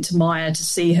went to Maya to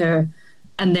see her,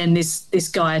 and then this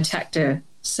guy attacked her.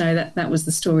 So that was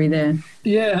the story there.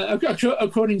 Yeah,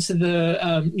 according to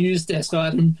the news desk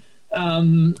item,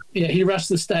 he rushed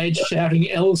the stage shouting,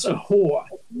 "Elle's a whore,"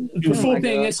 before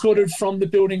being escorted from the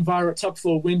building via a top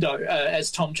floor window,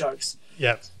 as Tom jokes.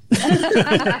 Yep.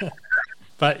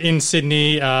 But in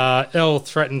Sydney, Elle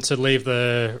threatened to leave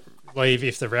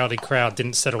if the rowdy crowd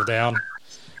didn't settle down.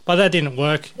 But that didn't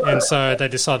work, and so they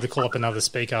decided to call up another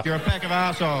speaker. You're a pack of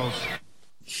assholes.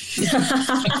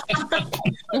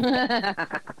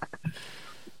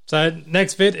 So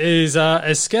next bit is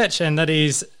a sketch, and that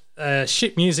is a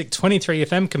Shit Music 23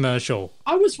 FM commercial.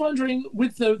 I was wondering,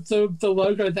 with the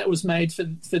logo that was made for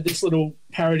this little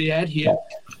parody ad here,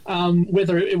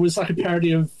 whether it was like a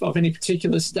parody of any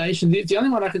particular station. The only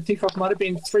one I could think of might have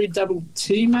been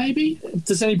 3TT, maybe?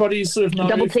 Does anybody sort of know?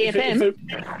 Double TFM?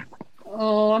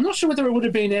 I'm not sure whether it would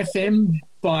have been FM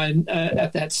by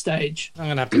at that stage. I'm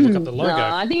going to have to look up the logo.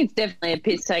 No, I think it's definitely a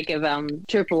piss take of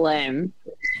Triple M.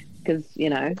 Because,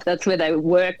 that's where they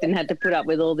worked and had to put up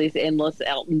with all this endless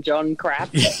Elton John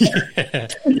crap. Did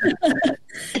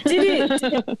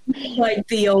it like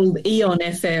the old Eon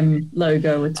FM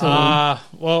logo at all?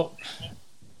 Well,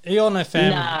 Eon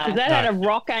FM... Nah, because that had a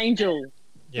rock angel.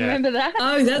 Yeah. Remember that?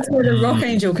 Oh, that's where the rock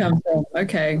angel comes from.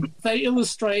 Okay. They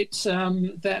illustrate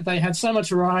that they had so much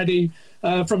variety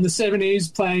from the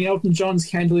 70s playing Elton John's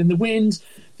Candle in the Wind,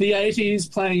 the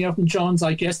 80s playing Elton John's,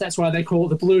 I guess that's why they call it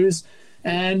the blues,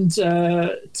 and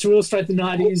to illustrate the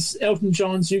 90s, Elton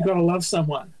John's "You Gotta Love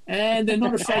Someone." And they're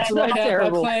not afraid to rate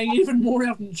out by playing even more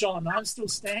Elton John. I'm Still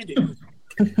Standing.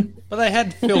 But they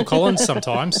had Phil Collins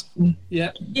sometimes.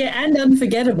 Yeah. Yeah, and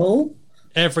Unforgettable.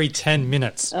 Every 10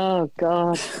 minutes. Oh,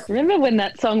 God. Remember when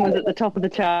that song was at the top of the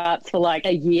charts for like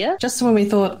a year? Just when we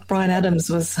thought Bryan Adams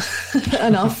was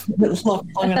enough, long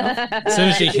enough. As soon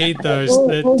as you hear those,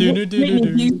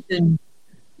 Houston,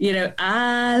 you know,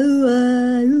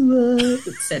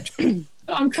 etc.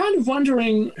 I'm kind of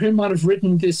wondering who might have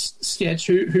written this sketch,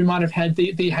 who might have had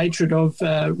the hatred of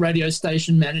radio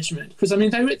station management. Because, I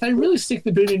mean, they really stick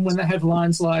the boot in when they have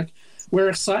lines like, where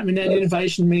excitement and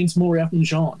innovation means more Elton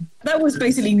John. That was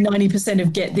basically 90%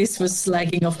 of Get This was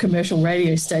slagging off commercial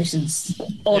radio stations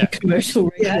on commercial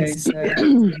radio. Yes. So.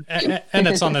 and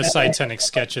it's on the Satanic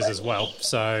sketches as well,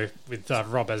 so with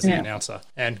Rob as the announcer.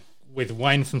 And with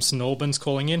Wayne from St Albans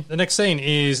calling in. The next scene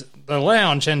is the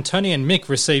lounge, and Tony and Mick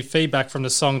receive feedback from the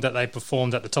song that they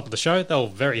performed at the top of the show. They were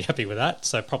very happy with that,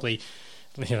 so probably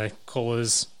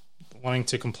callers wanting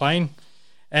to complain.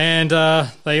 And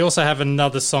they also have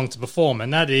another song to perform,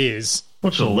 and that is...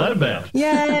 What's all that about?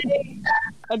 Yay!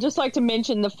 I'd just like to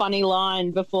mention the funny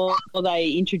line before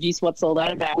they introduce What's All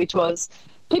That About, which was,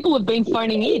 people have been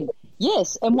phoning in.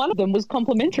 Yes, and one of them was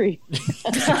complimentary.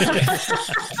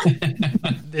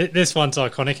 This one's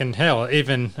iconic, and hell,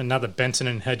 even another Benson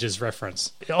and Hedges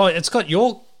reference. Oh, it's got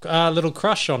your little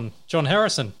crush on John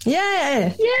Harrison.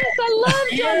 Yeah! Yes, I love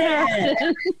John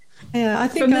Harrison. Yeah, I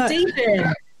think... From the deep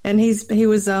end. And he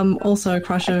was also a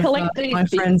crush of my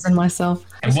friends and myself.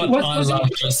 And what I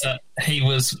loved was that he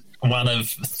was one of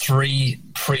 3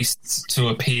 priests to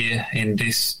appear in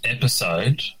this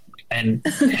episode. And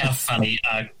how funny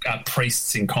are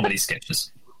priests in comedy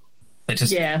sketches? They're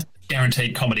just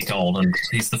guaranteed comedy gold, and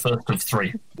he's the first of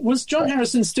 3. Was John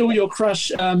Harrison still your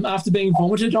crush after being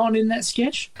vomited on in that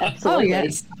sketch? Absolutely. Oh,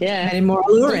 yes. Yeah. Made him more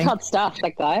alluring. Hot stuff,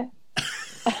 that guy.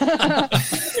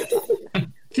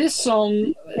 This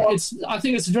song, I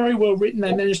think it's very well written.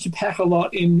 They managed to pack a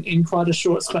lot in quite a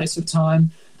short space of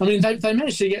time. I mean, they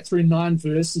managed to get through 9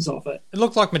 verses of it. It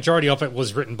looked like majority of it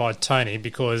was written by Tony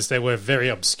because there were very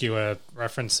obscure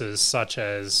references such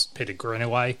as Peter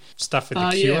Greenaway, stuff with the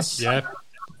Cure. Yes. Yeah.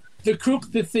 The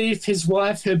cook, the thief, his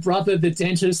wife, her brother, the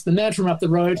dentist, the man from up the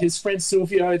road, his friend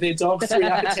Silvio, their dog, 3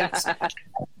 architects,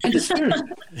 and the spoon.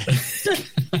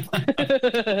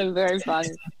 Very funny.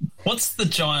 What's the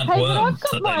giant worm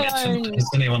that they mentioned? Has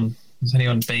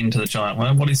anyone been to the giant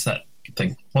worm? What is that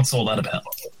thing? What's all that about?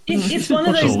 It's one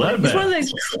of those. It's one of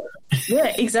those.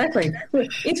 Yeah, exactly.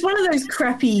 It's one of those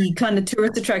crappy kind of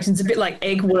tourist attractions, a bit like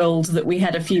Egg World that we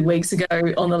had a few weeks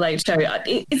ago on the Late Show.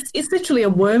 It's literally a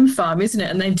worm farm, isn't it?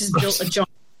 And they've just built a giant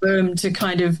worm to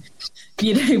kind of,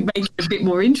 make it a bit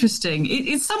more interesting.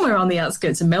 It's somewhere on the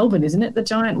outskirts of Melbourne, isn't it? The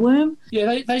giant worm.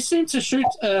 Yeah, they seem to shoot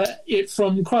it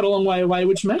from quite a long way away,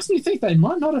 which makes me think they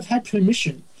might not have had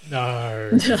permission.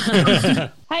 No. Hey,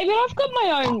 but I've got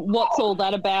my own What's All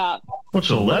That About? What's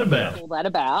all that about? What's all that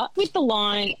about? With the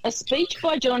line, a speech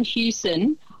by John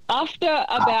Hewson. After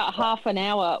about half an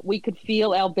hour, we could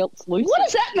feel our belts loosen. What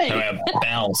does that mean? So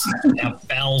our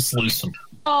bowels loosen.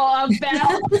 Oh, our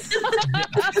bowels.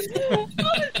 I was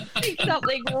thinking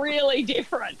something really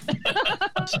different.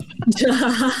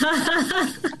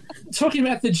 Talking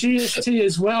about the GST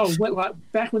as well, like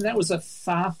back when that was a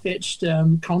far-fetched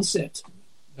concept.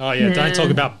 Oh, yeah, don't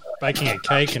talk about baking a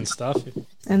cake and stuff.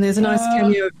 And there's a nice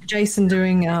cameo of Jason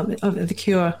doing of the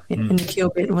Cure in the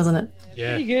Cure bit, wasn't it?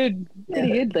 Yeah. Pretty good.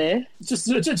 Pretty good there. Just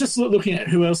looking at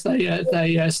who else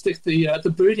they stick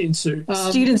the boot into.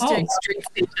 Students doing street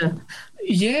theatre.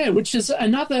 Yeah, which is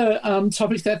another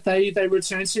topic that they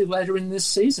return to later in this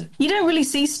season. You don't really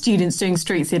see students doing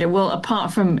street theatre, well,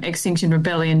 apart from Extinction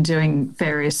Rebellion doing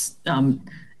various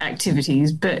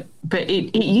activities, but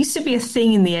it used to be a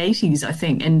thing in the 80s, I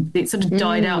think, and it sort of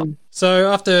died out.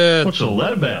 So after... What's all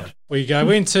that about? We go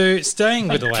into Staying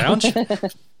with the Lounge,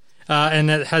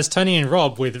 and it has Tony and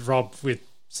Rob with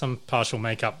some partial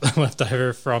makeup left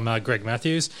over from Greg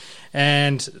Matthews,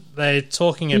 and they're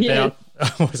talking about...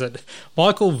 What was it?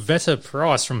 Michael Vetter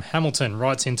Price from Hamilton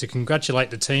writes in to congratulate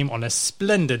the team on a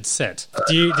splendid set.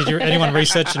 Did anyone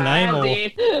research the name? Or?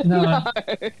 No.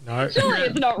 No. Surely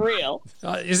it's not real.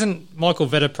 Isn't Michael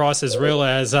Vetter Price as real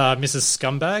as Mrs.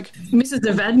 Scumbag? Mrs.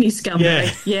 Evadne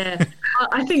Scumbag. Yeah.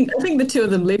 I think the two of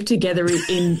them live together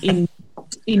in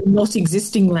not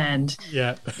existing land.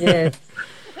 Yeah. Yeah.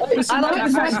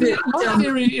 My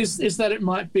theory is that it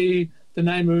might be the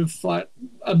name of like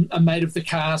a mate of the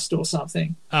cast or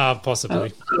something.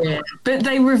 Possibly. Yeah, but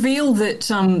they reveal that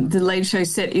the Late Show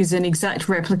set is an exact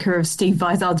replica of Steve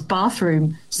Vizard's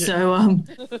bathroom. Yeah. So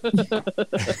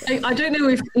I don't know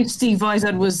if Steve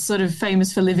Vizard was sort of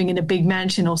famous for living in a big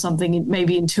mansion or something,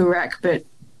 maybe in Turak, but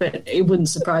it wouldn't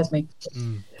surprise me.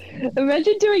 Mm.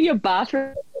 Imagine doing your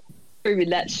bathroom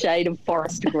in that shade of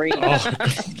forest green. Oh.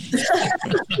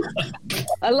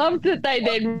 I love that they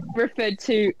then referred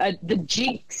to the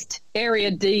jinxed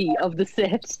Area D of the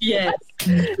set. Yes.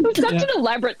 It was such an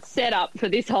elaborate setup for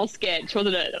this whole sketch,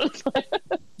 wasn't it?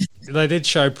 They did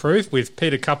show proof with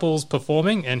Peter Couples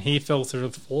performing, and he fell through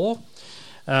the floor.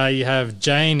 You have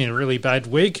Jane in a really bad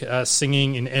wig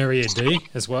singing in Area D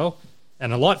as well.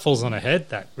 And a light falls on her head,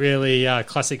 that really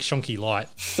classic shonky light.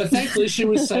 But thankfully she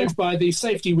was saved by the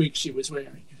safety wig she was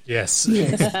wearing. Yes.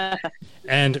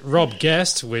 And Rob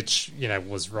Guest, which,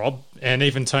 was Rob, and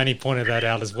even Tony pointed that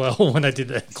out as well when they did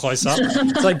that close-up.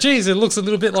 It's like, geez, it looks a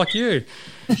little bit like you.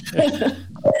 Yeah.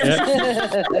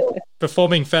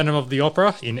 Performing Phantom of the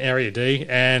Opera in Area D,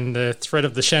 and the threat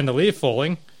of the chandelier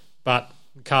falling, but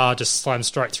the car just slammed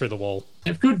straight through the wall.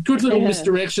 Good little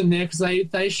misdirection there, because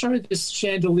they showed this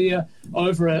chandelier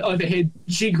overhead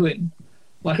jiggling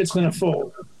like it's going to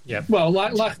fall. Yeah. Well,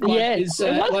 like is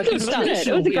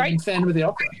it was a great Phantom of the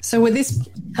Opera. So would this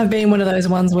have been one of those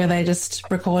ones where they just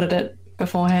recorded it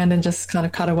beforehand and just kind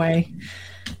of cut away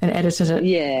and edited it?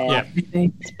 Yeah.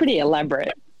 It's pretty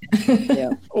elaborate.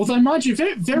 Yeah. Although, mind you,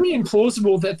 very, very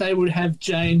implausible that they would have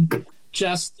Jane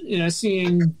just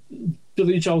singing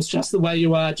Billy Joel's Just the Way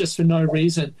You Are just for no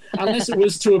reason, unless it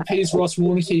was to appease Ross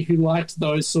Warneke, who liked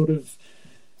those sort of,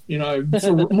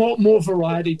 more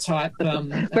variety type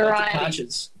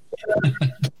departures.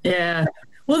 Yeah.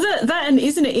 Well, that and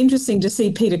isn't it interesting to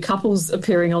see Peter Couples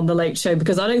appearing on The Late Show,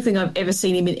 because I don't think I've ever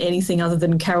seen him in anything other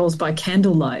than Carols by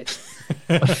Candlelight.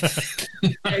 So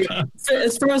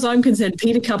as far as I'm concerned,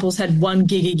 Peter Couples had one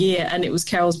gig a year, and it was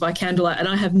Carols by Candlelight, and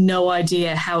I have no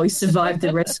idea how he survived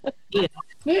the rest of the year.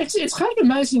 Yeah, it's kind of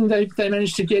amazing they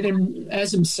managed to get him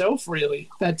as himself, really,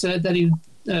 that he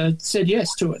said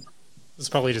yes to it. It's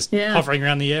probably just hovering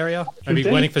around the area, maybe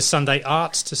waiting for Sunday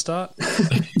Arts to start.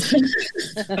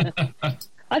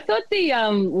 I thought the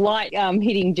light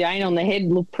hitting Jane on the head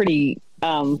looked pretty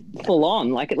full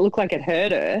on, like it looked like it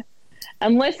hurt her.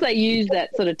 Unless they use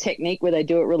that sort of technique where they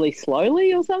do it really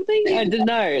slowly or something. I don't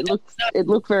know. It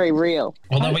looked very real.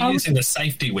 Well, they were using the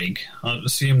safety wig. I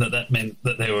assume that meant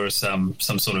that there was some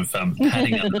sort of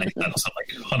padding underneath that or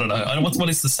something. I don't know. What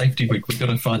is the safety wig? We've got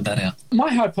to find that out.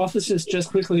 My hypothesis, just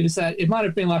quickly, is that it might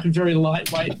have been like a very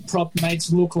lightweight prop made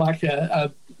to look like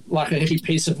a heavy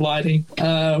piece of lighting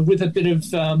with a bit of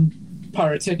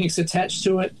pyrotechnics attached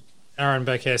to it. Aaron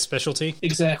Beckhair's specialty.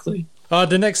 Exactly.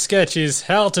 The next sketch is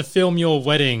how to film your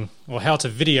wedding, or how to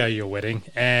video your wedding,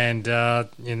 and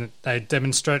they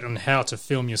demonstrate on how to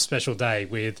film your special day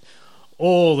with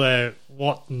all the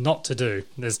what not to do.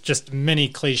 There's just many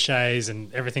cliches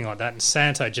and everything like that, and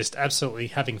Santo just absolutely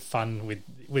having fun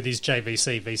with his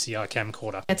JVC VCR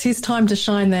camcorder. It's his time to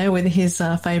shine there with his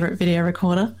favourite video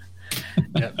recorder.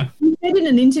 Yep. He said in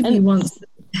an interview once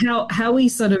how he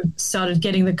sort of started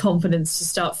getting the confidence to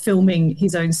start filming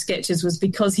his own sketches was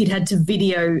because he'd had to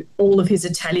video all of his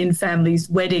Italian family's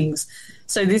weddings.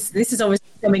 So this is obviously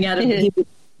coming out of his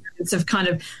experience of kind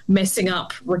of messing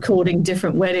up recording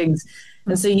different weddings.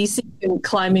 And so you see him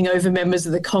climbing over members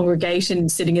of the congregation,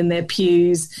 sitting in their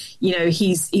pews.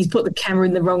 He's put the camera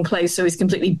in the wrong place, so he's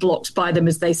completely blocked by them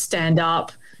as they stand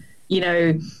up. He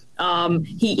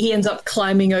ends up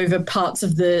climbing over parts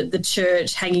of the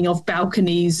church, hanging off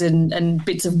balconies and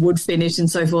bits of wood finish and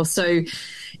so forth. So,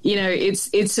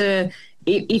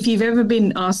 if you've ever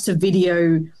been asked to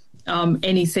video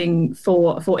anything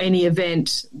for any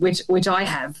event, which I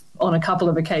have on a couple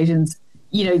of occasions,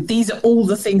 these are all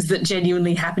the things that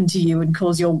genuinely happen to you and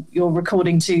cause your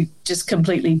recording to just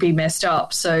completely be messed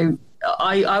up. So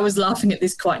I was laughing at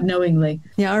this quite knowingly.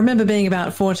 Yeah, I remember being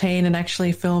about 14 and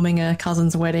actually filming a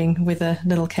cousin's wedding with a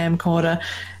little camcorder.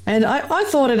 And I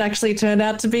thought it actually turned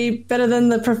out to be better than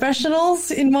the professionals,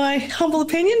 in my humble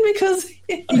opinion, because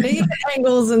you get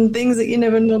angles and things that you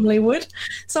never normally would.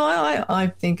 So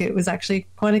I think it was actually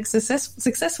quite a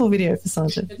successful video for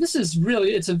Santo. This is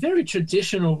it's a very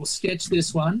traditional sketch,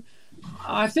 this one.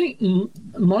 I think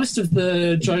most of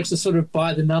the jokes are sort of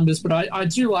by the numbers, but I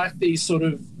do like the sort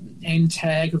of end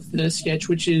tag of the sketch,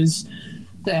 which is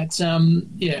that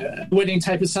wedding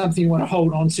tape is something you want to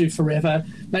hold on to forever.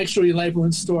 Make sure you label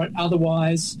and store it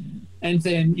otherwise, and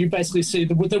then you basically see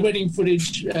the wedding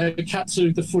footage cut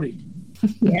to the footy.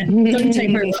 Yeah, don't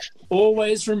take very much.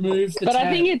 Always remove the But tag.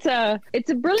 I think it's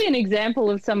a brilliant example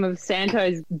of some of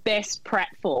Santo's best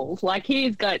pratfalls. Like,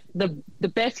 he's got the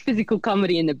best physical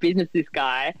comedy in the business, this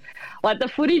guy. Like, the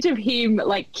footage of him,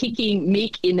 like, kicking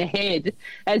Mick in the head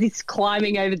as he's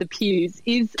climbing over the pews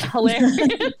is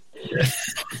hilarious.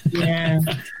 Yeah.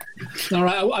 All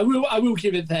right, I will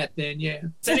give it that then, yeah.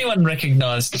 Does anyone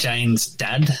recognise Jane's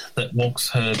dad that walks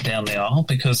her down the aisle?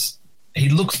 Because he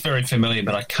looks very familiar,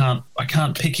 but I can't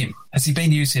pick him. Has he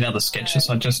been used in other sketches?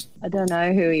 I don't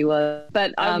know who he was,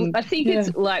 but I think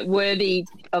it's like worthy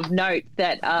of note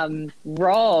that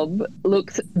Rob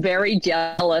looks very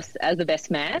jealous as a best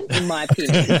man, in my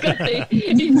opinion.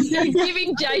 He's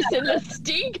giving Jason the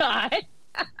stink eye.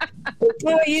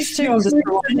 Well, I used to. I'm just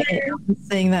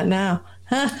seeing that now.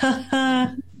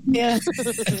 Yeah.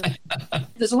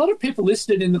 There's a lot of people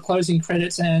listed in the closing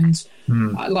credits, and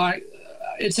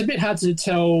it's a bit hard to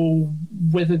tell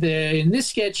whether they're in this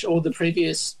sketch or the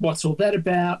previous What's All That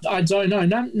About. I don't know.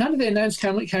 None of their names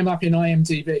came up in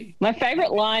IMDb. My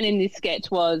favourite line in this sketch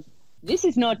was, "This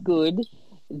is not good,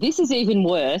 this is even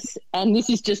worse, and this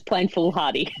is just plain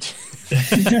foolhardy."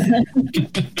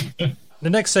 The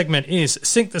next segment is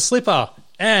Sink the Slipper,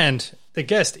 and the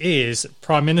guest is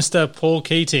Prime Minister Paul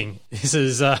Keating. This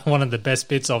is one of the best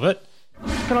bits of it.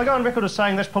 Can I go on record as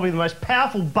saying that's probably the most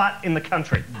powerful butt in the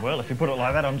country? Well, if you put it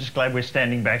like that, I'm just glad we're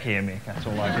standing back here, Mick. That's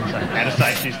all I can say. At a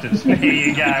safe distance. There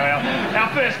you go. Our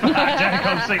first part, Jack,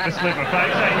 on Sink the Slipper,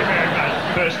 folks. Thank you very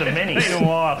much. First of many. It's been a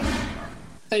while.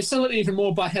 They sell it even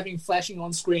more by having flashing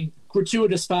on screen,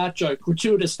 gratuitous fart joke,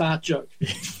 gratuitous fart joke.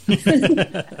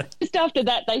 Just after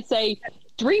that, they say,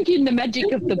 "Drink in the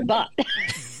magic of the butt."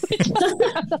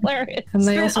 That's hilarious. And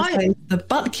they also say, "The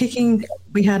butt kicking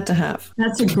we had to have."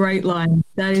 That's a great line.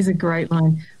 That is a great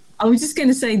line. I was just going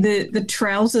to say the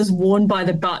trousers worn by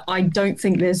the butt, I don't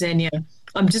think they're Xenia.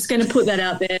 I'm just going to put that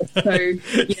out there. So,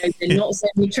 they're not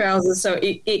Xenia trousers, so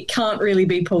it can't really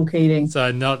be Paul Keating.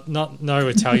 So no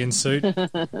Italian suit.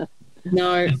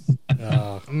 No.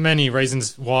 Many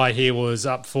reasons why he was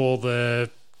up for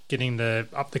getting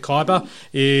up the Khyber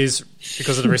is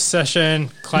because of the recession,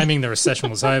 claiming the recession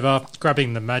was over,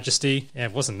 grabbing the Majesty. Yeah,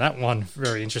 wasn't that one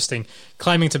very interesting?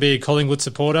 Claiming to be a Collingwood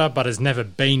supporter but has never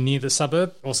been near the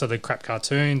suburb. Also the crap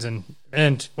cartoons.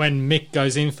 And when Mick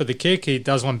goes in for the kick, he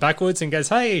does one backwards and goes,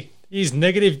 "Hey, he's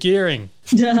negative gearing."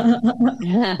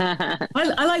 I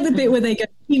like the bit where they go,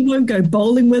 "He won't go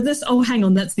bowling with us." Oh, hang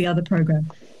on, that's the other program.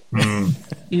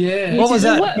 Yeah. What was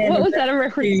that? What was that a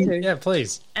reference to? Yeah,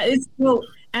 please.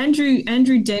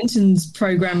 Andrew Denton's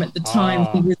program at the time,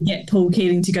 he would get Paul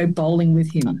Keating to go bowling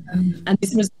with him. And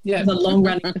this was the long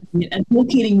run. And Paul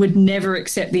Keating would never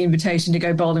accept the invitation to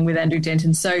go bowling with Andrew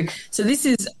Denton. So this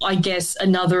is, I guess,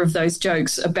 another of those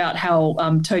jokes about how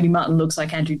Tony Martin looks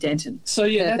like Andrew Denton. So,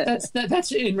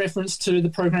 that's in reference to the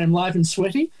program Live and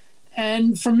Sweaty.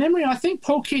 And from memory, I think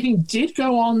Paul Keating did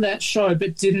go on that show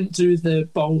but didn't do the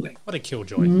bowling. What a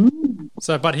killjoy.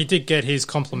 So, but he did get his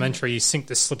complimentary Sink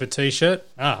the Slipper t-shirt,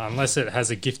 unless it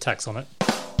has a gift tax on it.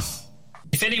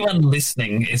 If anyone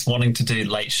listening is wanting to do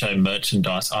late show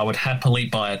merchandise, I would happily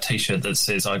buy a t-shirt that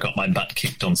says "I got my butt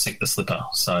kicked on Sink the Slipper."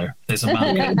 So there's a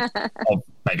market of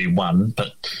maybe one,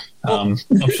 but I'm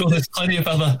sure there's plenty of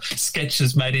other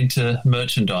sketches made into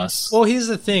merchandise. Well, here's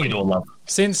the thing. We'd all love.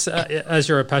 Since, as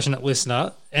you're a passionate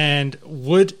listener, and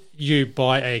would you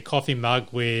buy a coffee mug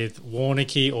with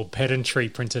Warnicky or Pedantry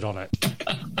printed on it?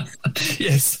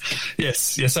 Yes,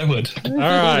 I would. All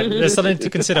right, there's something to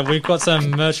consider. We've got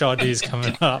some merch ideas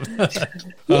coming up.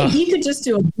 You could just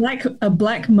do a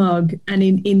black mug, and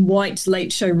in white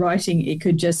late show writing, it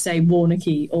could just say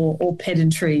Warnicky or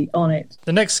Pedantry on it.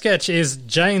 The next sketch is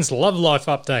Jane's love life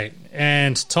update,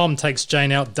 and Tom takes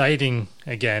Jane out dating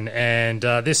again, and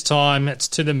this time it's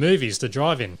to the movies, the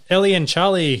drive-in. Ellie and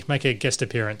Charlie make a guest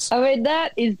appearance. I mean,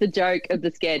 that is the joke of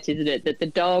the sketch, isn't it? That the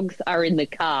dogs are in the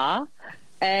car,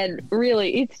 and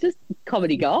really, it's just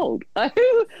comedy gold. I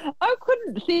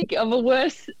couldn't think of a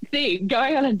worse thing,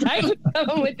 going on a date with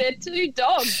someone with their two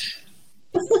dogs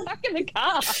stuck in the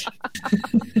car.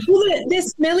 Well, they're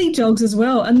smelly dogs as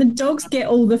well, and the dogs get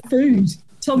all the food.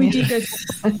 Tommy G goes,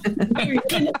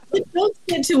 the dogs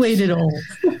get to eat it all.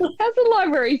 As the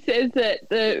library says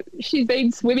that she's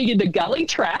been swimming in the gully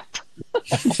trap.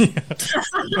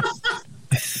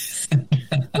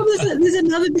 Well, there's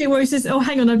another bit where he says, "Oh,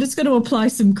 hang on, I've just got to apply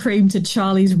some cream to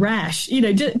Charlie's rash,"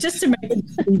 just to make it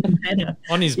even better.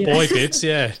 On his boy bits,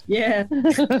 yeah. Yeah.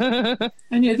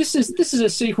 And this is a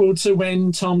sequel to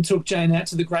when Tom took Jane out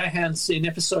to the Greyhounds in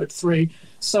episode 3.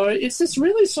 So it's this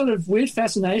really sort of weird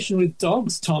fascination with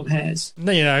dogs Tom has.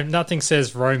 Nothing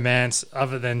says romance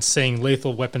other than seeing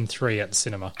Lethal Weapon 3 at the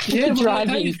cinema. Yeah, well,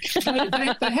 they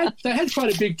had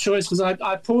quite a big choice because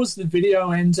I paused the video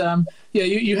and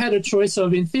you had a choice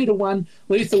of in Theatre 1,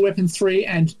 Lethal Weapon 3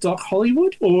 and Doc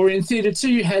Hollywood, or in Theatre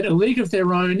 2 you had A League of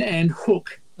Their Own and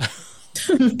Hook.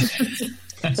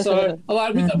 So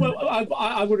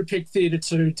I would have picked Theatre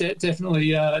 2,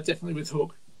 definitely with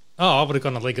Hook. Oh, I would have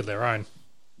gone A League of Their Own.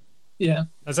 Yeah.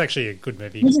 That's actually a good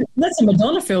movie. That's a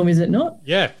Madonna film, is it not?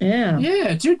 Yeah. Yeah.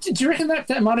 Yeah. Do you reckon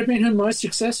that might have been her most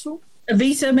successful?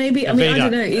 Evita, maybe? I mean, I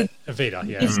don't know. Evita,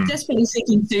 yeah. It's Desperately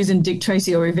Seeking Susan, Dick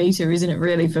Tracy, or Evita, isn't it,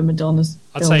 really, for Madonna's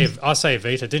I'd say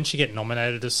Evita. Didn't she get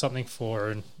nominated as something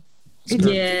for...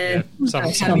 Something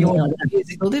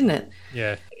musical, didn't it?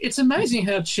 Yeah. It's amazing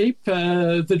how cheap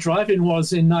the drive-in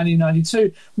was in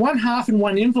 1992. One half and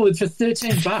one invalid for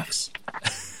 $13.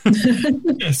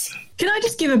 Yes. Can I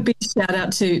just give a big shout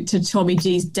out to Tommy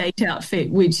G's date outfit,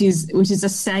 which is a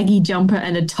saggy jumper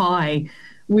and a tie,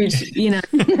 which Yeah.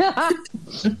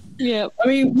 I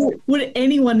mean, would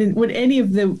any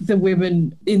of the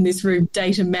women in this room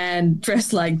date a man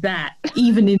dressed like that,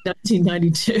 even in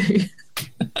 1992?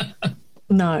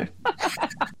 No.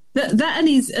 That and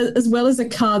he's, as well as a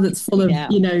car that's full of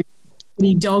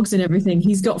dogs and everything,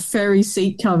 he's got furry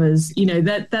seat covers.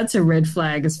 That's a red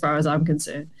flag as far as I'm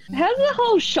concerned. How's the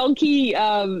whole shonky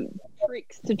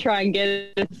tricks to try and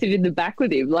get to sit in the back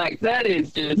with him? Like, that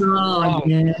is just wrong.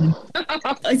 Yeah.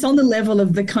 It's on the level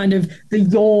of the kind of the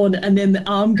yawn and then the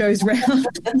arm goes round.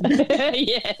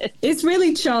 Yeah. It's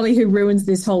really Charlie who ruins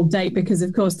this whole date because,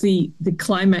 of course, the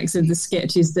climax of the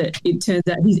sketch is that it turns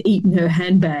out he's eaten her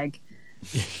handbag.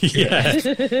 Yeah.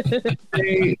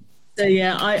 So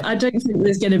yeah, I don't think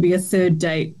there's going to be a third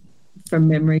date from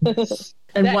memory.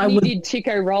 And that why you would did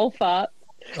Chico roll fart?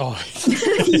 Oh.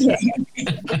 Yeah.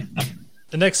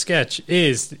 The next sketch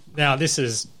is, now this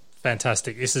is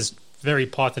fantastic. This is very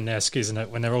Python-esque, isn't it?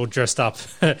 When they're all dressed up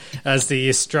as the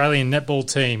Australian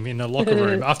netball team in the locker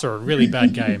room after a really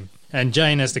bad game. And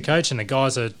Jane as the coach and the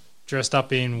guys are dressed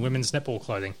up in women's netball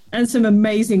clothing. And some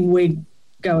amazing wig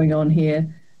going on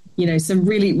here. Some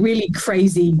really, really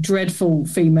crazy, dreadful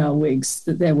female wigs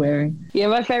that they're wearing. Yeah,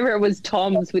 my favourite was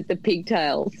Tom's with the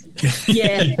pigtails.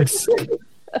 Yeah.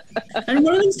 And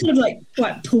one of them's kind of like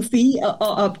quite puffy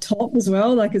up top as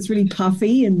well. Like it's really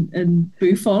puffy and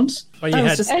bouffant. Oh, and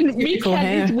Mick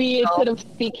had this weird sort of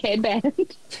thick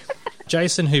headband.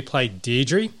 Jason, who played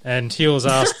Deirdre, and he was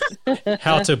asked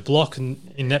how to block in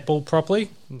netball properly.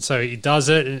 And so he does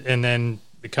it, and then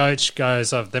the coach goes,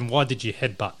 then why did you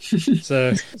headbutt?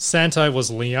 So Santo was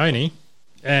Leone,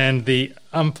 and the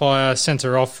umpire sent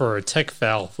her off for a tech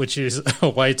foul, which is a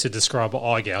way to describe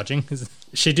eye gouging.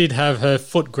 She did have her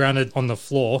foot grounded on the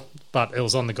floor, but it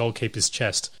was on the goalkeeper's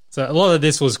chest. So a lot of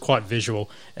this was quite visual.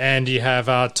 And you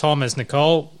have Tom as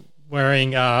Nicole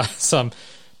wearing some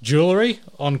jewellery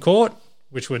on court,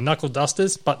 which were knuckle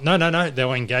dusters. But no, they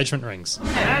were engagement rings.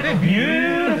 That'd be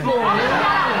beautiful.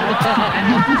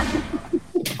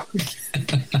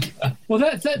 Well,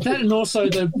 that and also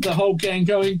the whole gang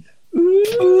going,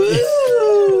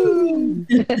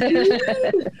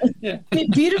 yeah.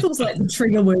 Beautiful's like the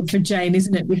trigger word for Jane,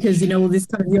 isn't it? Because all this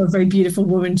kind of, you're a very beautiful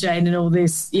woman, Jane, and all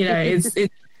this,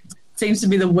 it seems to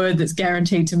be the word that's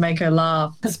guaranteed to make her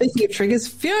laugh. Speaking of triggers,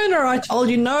 Fiona, I told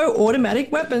you no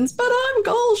automatic weapons, but I'm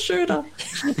goal shooter.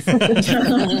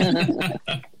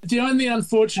 The only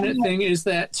unfortunate thing is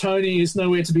that Tony is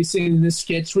nowhere to be seen in this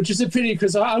sketch, which is a pity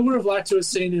because I would have liked to have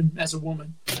seen him as a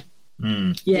woman.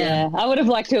 Yeah, I would have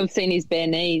liked to have seen his bare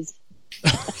knees.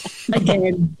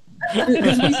 Again.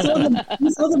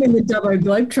 we saw them in the Dubbo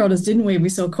Globetrotters, didn't we? We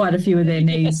saw quite a few of their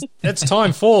knees. It's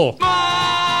time for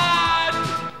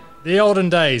The Olden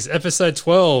Days, episode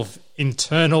 12,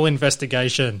 Internal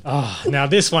Investigation. Now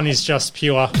this one is just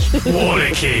pure water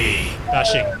key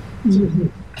bashing.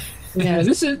 Yeah,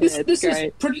 this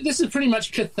is pretty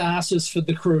much catharsis for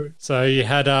the crew. So you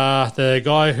had the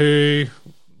guy who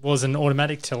was an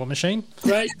automatic teller machine.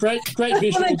 Great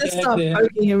visual. They just start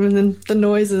poking him and then the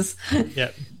noises.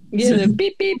 Yep. Yeah, the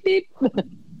beep beep beep.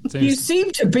 You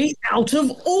seem to be out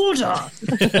of order.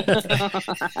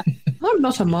 I'm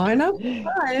not a miner.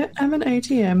 I am an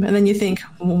ATM. And then you think,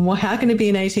 well, how can it be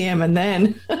an ATM? And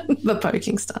then the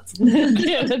poking starts.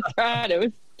 Yeah, that's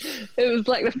right. It was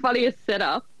like the funniest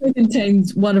setup. It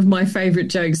contains one of my favourite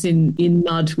jokes in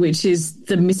Mud, which is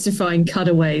the mystifying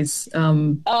cutaways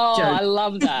joke. I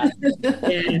love that.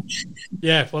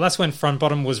 Yeah, well, that's when Front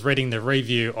Bottom was reading the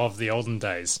review of The Olden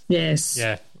Days. Yes.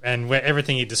 Yeah, and where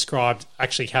everything he described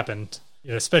actually happened.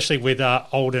 Yeah, especially with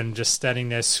Alden just standing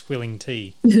there swilling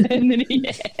tea. And then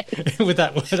with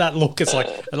that look, it's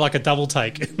like a double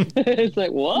take. It's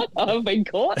like, what? I've been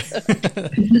caught.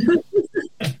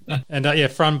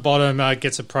 And front bottom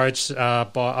gets approached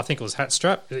by, I think it was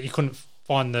Hatstrap. You couldn't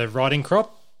find the riding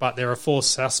crop, but there are 4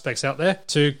 suspects out there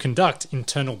to conduct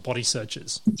internal body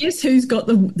searches. Guess who's got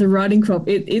the riding crop?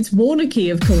 It's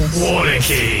Warnicky, of course.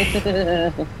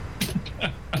 Warnicky.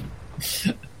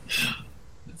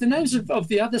 The names of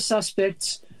the other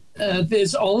suspects,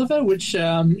 there's Oliver, which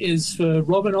is for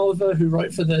Robin Oliver, who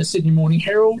wrote for the Sydney Morning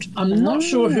Herald. I'm not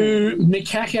sure who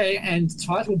Mikake and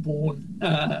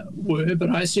Titleborn were, but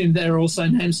I assume they're also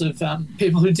names of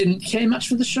people who didn't care much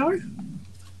for the show.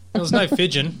 There was no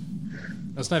Fidgen.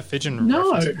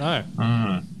 No. Reference.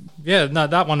 No. Yeah, no,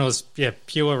 that one was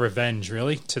pure revenge,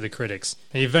 really, to the critics.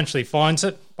 He eventually finds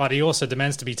it, but he also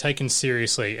demands to be taken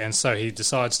seriously, and so he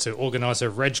decides to organise a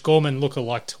Reg Gorman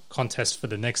lookalike contest for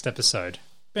the next episode.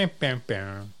 Bam, bam,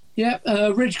 bam. Yeah,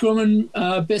 Reg Gorman,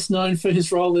 best known for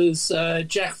his role as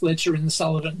Jack Fletcher in The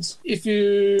Sullivans. If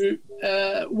you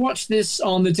watch this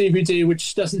on the DVD,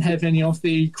 which doesn't have any of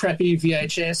the crappy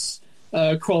VHS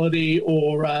quality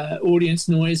or audience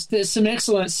noise, there's some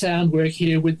excellent sound work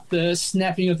here with the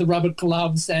snapping of the rubber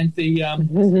gloves and the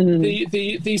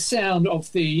sound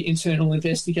of the internal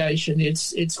investigation.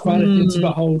 It's quite a thing to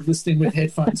behold listening with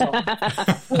headphones on.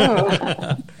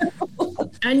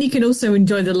 And you can also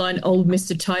enjoy the line "Old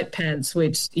Mr. Tight Pants,"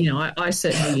 which I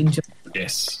certainly enjoyed.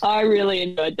 Yes, I really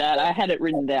enjoyed that. I had it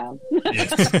written down.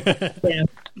 Yes. Yeah.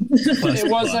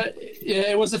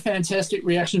 It was a fantastic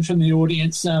reaction from the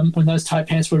audience when those tight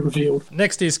pants were revealed.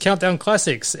 Next is Countdown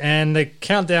Classics and the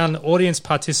Countdown Audience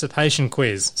Participation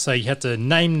Quiz. So you have to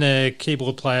name the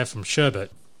keyboard player from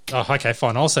Sherbet. Oh, okay,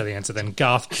 fine. I'll say the answer then.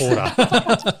 Garth Porter.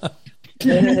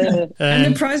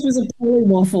 And the prize was a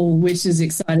Pollywaffle, which is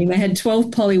exciting. They had 12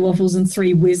 Pollywaffles and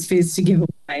 3 Whiz Fizz to give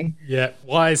away. Yeah.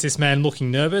 Why is this man looking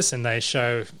nervous? And they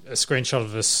show a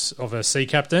screenshot of a sea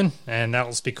captain, and that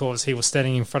was because he was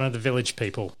standing in front of the village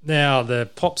people. Now, the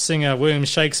pop singer William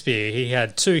Shakespeare, he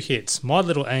had 2 hits, My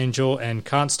Little Angel and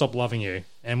Can't Stop Loving You.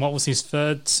 And what was his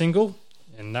 3rd single?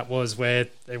 And that was where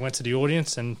they went to the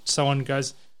audience and someone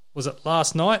goes, was it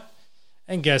Last Night?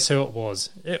 And guess who it was?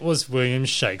 It was William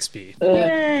Shakespeare.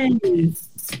 In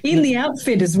the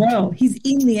outfit as well. He's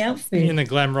in the outfit. In the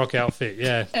glam rock outfit,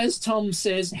 yeah. As Tom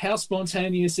says, how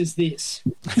spontaneous is this?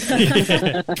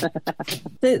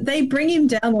 They bring him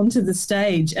down onto the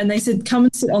stage and they said, come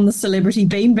and sit on the celebrity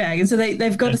beanbag. And so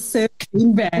they've got a third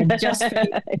beanbag just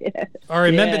for Yeah. I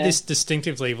remember this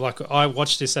distinctively. Like, I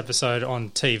watched this episode on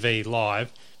TV live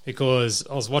because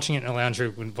I was watching it in the lounge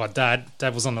room with my dad.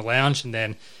 Dad was on the lounge, and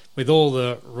then with all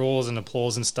the roars and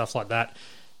applause and stuff like that.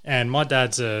 And my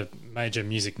dad's a major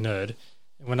music nerd.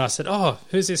 When I said, oh,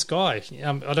 who's this guy?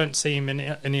 I don't see him in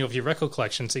any of your record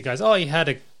collections. He goes, oh, he had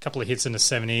a couple of hits in the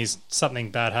 70s.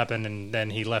 Something bad happened, and then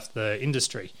he left the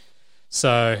industry. So,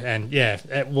 and yeah,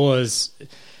 it was,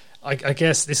 I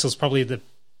guess this was probably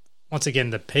once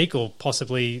again, the peak or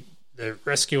possibly the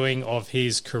rescuing of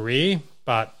his career.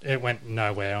 But it went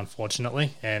nowhere,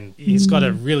 unfortunately, and he's got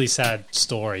a really sad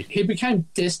story. He became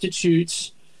destitute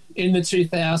in the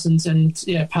 2000s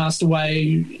and passed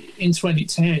away in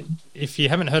 2010. If you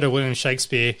haven't heard of William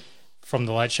Shakespeare from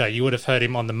The Late Show, you would have heard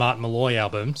him on the Martin Malloy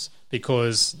albums,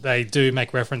 because they do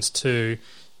make reference to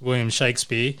William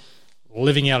Shakespeare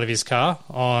living out of his car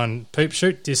on Poop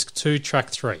Shoot, Disc 2,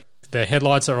 Track 3. The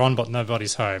headlights are on, but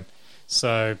nobody's home.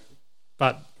 So,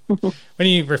 but when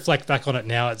you reflect back on it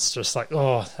now, it's just like,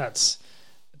 oh, it's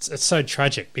so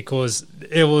tragic, because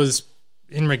it was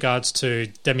in regards to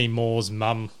Demi Moore's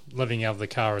mum living out of the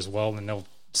car as well, and they're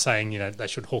saying, they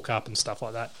should hook up and stuff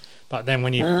like that. But then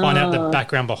when you find out the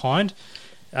background behind,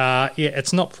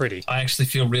 it's not pretty. I actually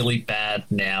feel really bad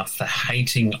now for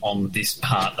hating on this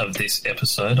part of this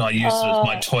episode. I used it as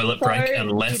my toilet break and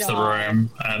left the room,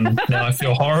 and now I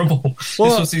feel horrible. Well,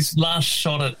 this was his last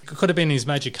shot at... It could have been his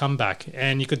major comeback,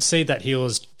 and you could see that he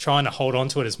was trying to hold on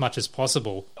to it as much as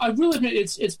possible. I will admit,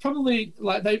 it's probably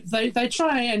like they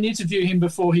try and interview him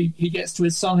before he gets to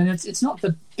his song, and it's not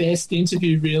the best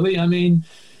interview, really. I mean,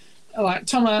 like,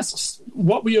 Tom asks,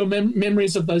 what were your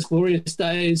memories of those glorious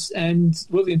days? And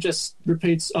William just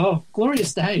repeats, oh,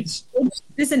 glorious days.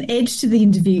 There's an edge to the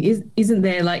interview, isn't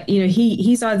there? Like,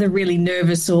 he's either really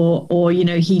nervous or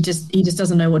he just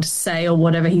doesn't know what to say or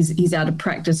whatever. He's out of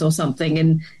practice or something.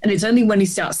 And it's only when he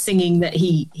starts singing that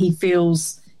he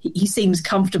feels he seems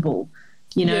comfortable,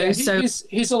 so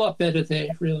he's a lot better there,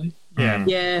 really.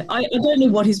 Yeah. I don't know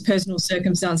what his personal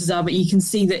circumstances are, but you can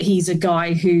see that he's a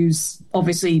guy who's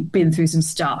obviously been through some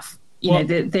stuff.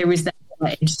 There is that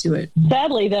edge to it.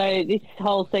 Sadly, though, this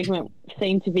whole segment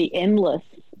seemed to be endless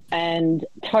and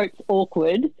totes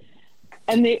awkward.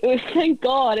 And thank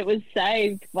God it was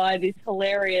saved by this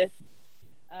hilarious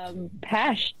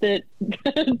pash that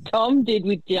Tom did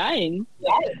with Jane.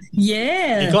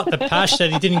 Yeah. He got the pash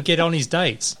that he didn't get on his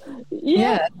dates.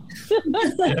 Yeah.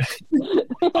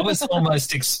 I was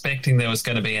almost expecting there was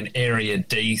going to be an Area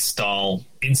D style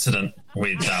incident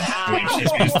with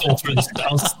fall through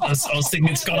the. I was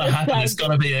thinking it's got to happen. There's got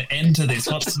to be an end to this.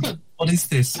 What is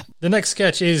this? The next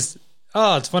sketch is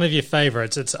it's one of your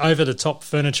favourites. It's over the top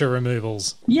furniture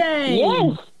removals. Yay!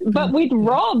 Yes, but with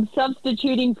Rob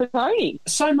substituting for Tony.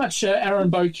 So much Aaron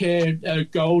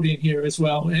Beaucaire gold in here as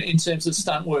well in terms of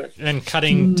stunt work. And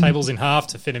cutting tables in half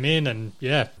to fit them in, and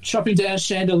chopping down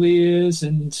chandeliers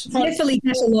and definitely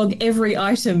catalogue every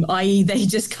item, i.e. they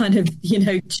just kind of,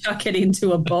 chuck it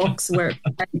into a box where...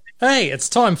 Hey, it's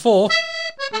time for...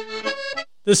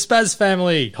 The Spaz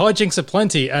family. Hijinks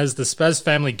aplenty as the Spaz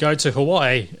family go to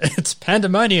Hawaii. It's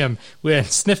pandemonium where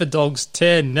sniffer dogs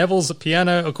tear Neville's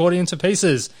piano accordion to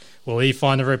pieces. Will he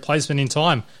find a replacement in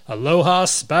time? Aloha,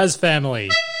 Spaz family.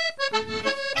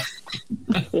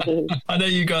 I know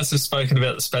you guys have spoken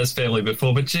about the Spaz family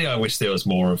before, but gee, I wish there was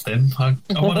more of them. I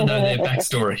want to know their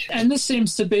backstory. And this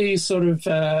seems to be sort of,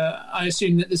 I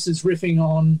assume that this is riffing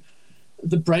on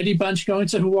the Brady Bunch going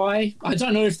to Hawaii. I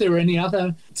don't know if there were any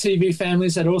other TV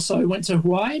families that also went to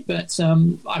Hawaii, but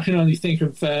I can only think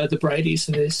of the Bradys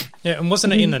for this. Yeah, and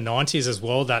wasn't it in the 90s as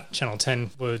well that Channel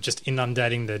 10 were just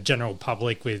inundating the general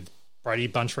public with Brady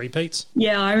Bunch repeats?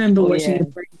 Yeah, I remember watching the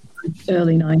Brady Bunch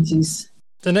early 90s.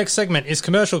 The next segment is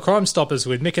Commercial Crime Stoppers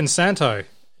with Mick and Santo.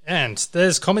 And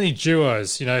there's comedy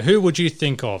duos. Who would you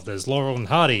think of? There's Laurel and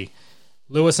Hardy,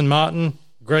 Lewis and Martin,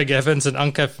 Greg Evans and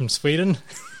Anka from Sweden.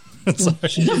 There's a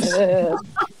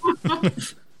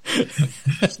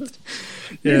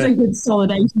good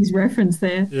solid 80s reference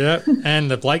there. Yeah,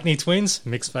 and the Blakeney twins,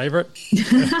 Mick's favourite.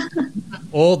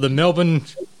 Or the Melbourne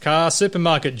car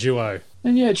supermarket duo.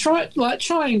 And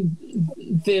trying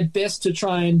their best to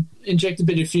try and inject a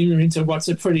bit of humour into what's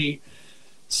a pretty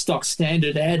stock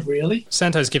standard ad, really.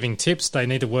 Santo's giving tips. They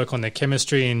need to work on their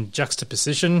chemistry and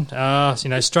juxtaposition.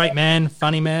 Straight man,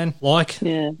 funny man,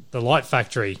 the Light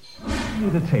Factory.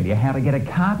 I'm here to tell you how to get a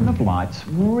carton of lights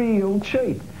real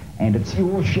cheap. And it's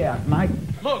your shout, mate.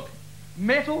 Look,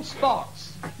 metal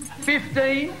spots.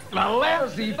 15, a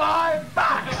lousy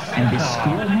 $5. And this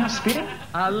steel house fitting?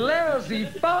 A lousy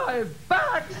 $5.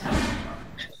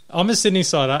 I'm a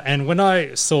Sydney-sider, and when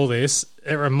I saw this,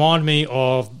 it reminded me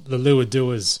of the Lua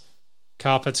Doers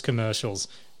carpets commercials,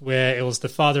 where it was the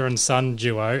father and son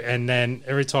duo, and then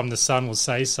every time the son will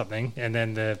say something, and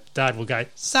then the dad will go,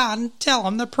 "Son, tell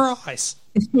him the price."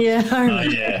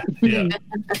 Yeah. Yeah.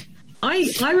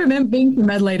 I remember being from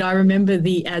Adelaide. I remember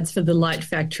the ads for the Light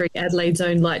Factory, Adelaide's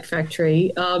own Light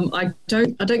Factory. I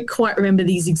don't quite remember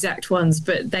these exact ones,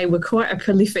 but they were quite a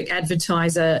prolific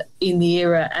advertiser in the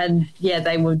era, and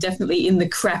they were definitely in the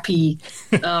crappy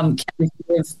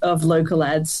category of local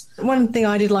ads. One thing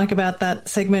I did like about that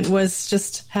segment was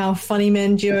just how funny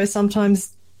men duos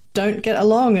sometimes don't get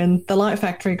along, and the Light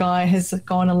Factory guy has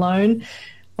gone alone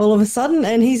all of a sudden,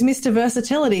 and he's Mr.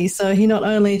 Versatility, so he not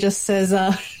only just says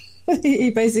he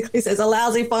basically says a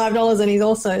lousy $5, and he's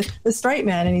also the straight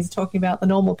man, and he's talking about the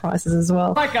normal prices as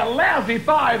well. Like a lousy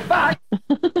 $5.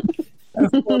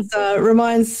 Of course,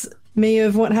 reminds me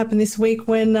of what happened this week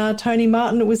when Tony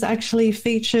Martin was actually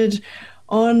featured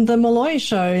on the Malloy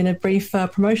Show in a brief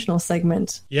promotional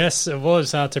segment. Yes, it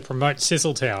was to promote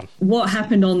Sizzletown. What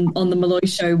happened on the Malloy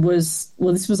Show was,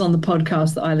 this was on the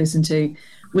podcast that I listened to,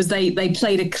 was they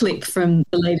played a clip from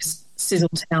the latest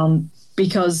Sizzletown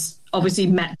because obviously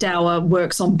Matt Dower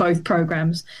works on both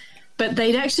programs. But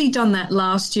they'd actually done that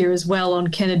last year as well on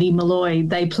Kennedy Malloy.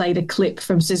 They played a clip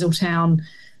from Sizzletown.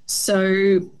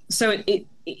 So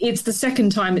it's the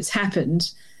second time it's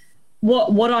happened.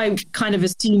 What I kind of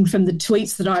assumed from the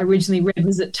tweets that I originally read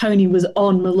was that Tony was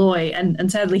on Malloy,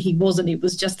 and sadly he wasn't. It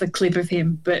was just the clip of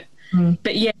him. But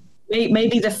yeah,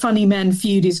 maybe the funny man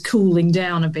feud is cooling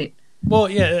down a bit. Well,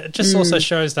 yeah, it just also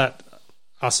shows that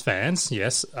us fans,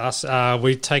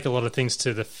 we take a lot of things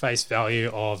to the face value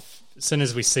of, as soon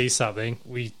as we see something,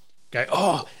 we go,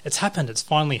 oh, it's happened, it's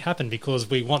finally happened, because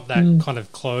we want that kind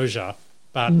of closure.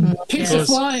 But pigs are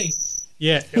flying.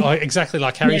 Yeah, exactly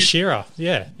like Harry Shearer.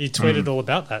 Yeah, he tweeted all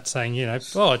about that, saying, I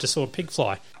just saw a pig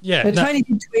fly. Yeah, but Tony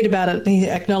did tweet about it. He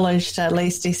acknowledged, at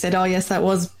least. He said, oh, yes, that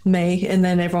was me. And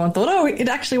then everyone thought, oh, it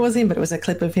actually was him, but it was a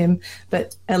clip of him.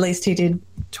 But at least he did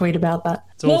tweet about that.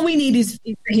 What we need is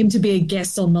for him to be a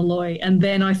guest on Malloy, and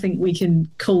then I think we can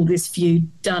call this feud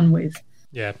done with.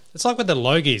 Yeah, it's like with the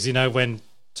Logies, when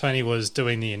Tony was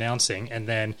doing the announcing, and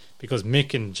then because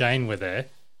Mick and Jane were there,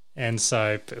 and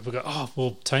so people go, oh,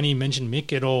 well, Tony mentioned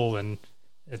Mick at all, and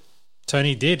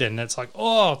Tony did, and it's like,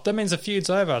 oh, that means the feud's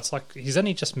over. It's like he's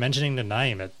only just mentioning the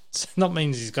name. It's not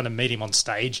means he's going to meet him on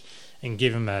stage and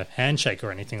give him a handshake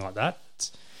or anything like that.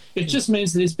 It just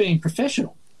means that he's being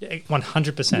professional. Yeah,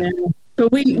 100%. Yeah.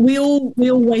 But we all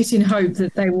wait in hope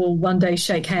that they will one day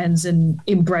shake hands and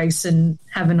embrace and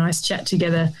have a nice chat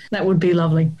together. That would be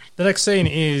lovely. The next scene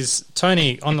is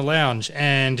Tony on the lounge,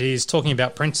 and he's talking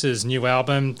about Prince's new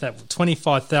album. That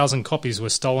 25,000 copies were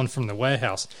stolen from the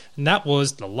warehouse, and that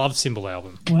was the Love Symbol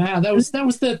album. Wow, that was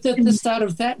the start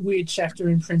of that weird chapter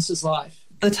in Prince's life.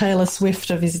 The Taylor Swift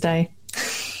of his day.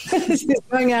 He's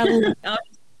going out and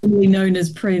known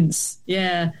as Prince.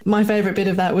 Yeah. My favourite bit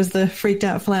of that was the freaked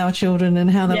out flower children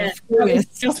and how they were furious.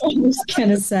 That's what I was going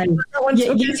to say.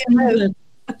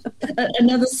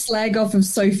 Another slag off of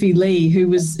Sophie Lee, who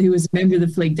was a member of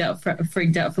the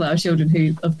freaked out flower children,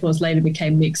 who of course later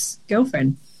became Mick's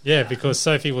girlfriend. Yeah, because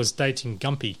Sophie was dating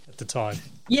Gumpy at the time.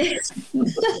 Yes.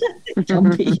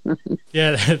 Gumpy.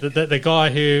 Yeah, the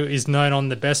guy who is known on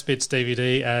the Best Bits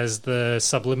DVD as the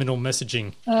subliminal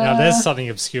messaging. Now, there's something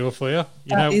obscure for you.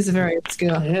 That is very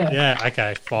obscure. Yeah,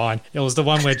 okay, fine. It was the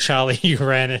one where Charlie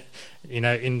ran it,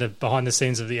 in the behind the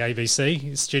scenes of the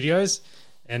ABC studios,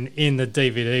 and in the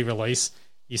DVD release,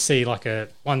 you see like a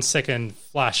 1 second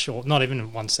flash, or not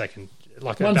even 1 second,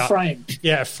 like one frame.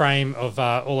 Yeah, a frame of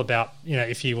all about,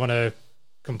 if you want to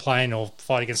complain or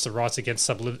fight against the rights against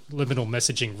subliminal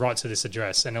messaging, right to this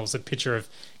address. And it was a picture of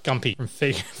Gumpy from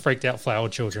Freaked Out Flower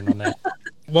Children on there.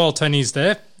 While Tony's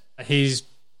there, he's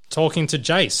talking to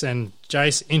Jace, and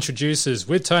Jace introduces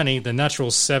with Tony the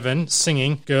Natural Seven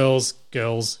singing Girls,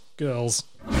 Girls, Girls.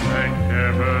 Thank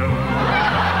heaven.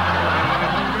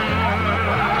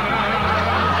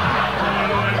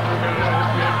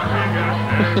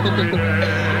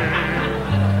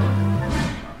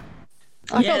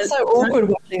 I felt so awkward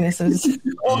watching this. It was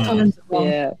all kinds of wrong.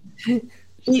 Yeah.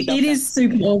 It is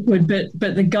super awkward,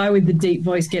 but the guy with the deep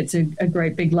voice gets a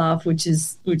great big laugh, which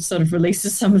sort of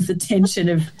releases some of the tension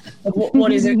of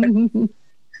what is a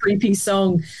creepy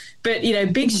song. But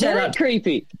big shout out,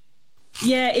 creepy.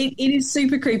 Yeah, it is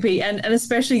super creepy, and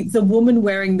especially the woman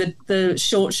wearing the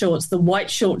short shorts, the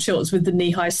white short shorts with the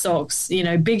knee high socks.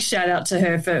 Big shout out to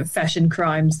her for fashion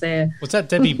crimes there. Was that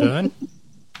Debbie Byrne?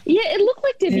 Yeah, it looked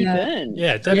like Debbie Byrne.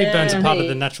 Yeah, Debbie Byrne's a part of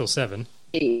the Natural Seven.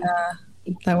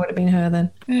 That would have been her then.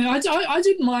 Yeah, I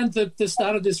didn't mind the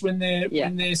start of this when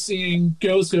they're singing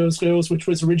Girls, Girls, Girls, which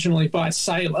was originally by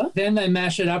Sailor. Then they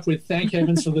mash it up with Thank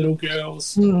Heavens for Little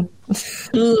Girls. It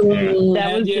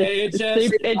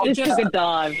just took a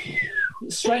dive.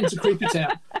 Straight into Creepy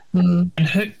Town. And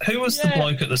who was the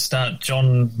bloke at the start?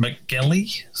 John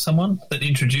McGelly, someone that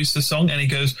introduced the song, and he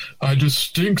goes, "I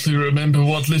distinctly remember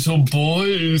what little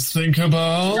boys think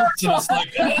about." And it's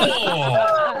like,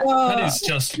 that is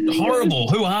just horrible.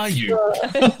 Who are you?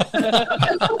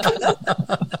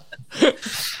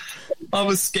 I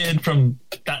was scared from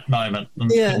that moment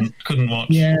and couldn't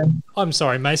watch. Yeah. I'm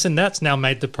sorry, Mason. That's now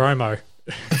made the promo.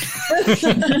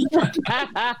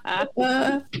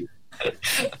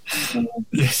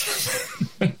 Yes.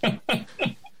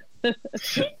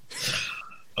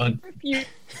 A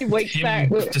few weeks back,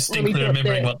 distinctly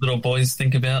remembering what little boys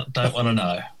think about. Don't want to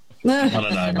know. No, I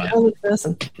don't know, mate. I'm a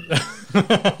person. I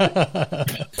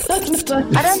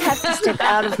don't have to step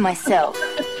out of myself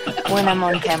when I'm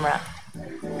on camera.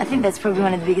 I think that's probably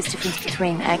one of the biggest differences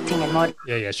between acting and modeling.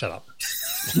 Yeah, shut up.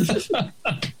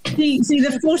 See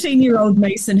the 14-year-old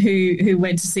Mason who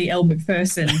went to see Elle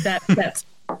Macpherson, that's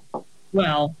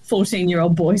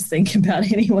 14-year-old boys think about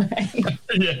anyway.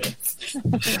 Yeah.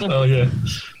 Oh, yeah.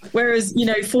 Whereas,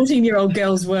 14-year-old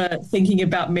girls were thinking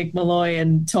about Mick Malloy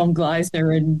and Tom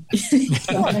Gleisner and...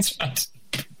 That's right.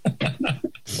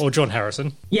 Or John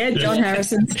Harrison. Yeah, John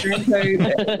Harrison, Tony,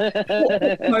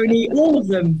 all of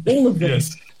them.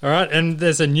 Yes. All right, and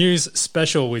there's a news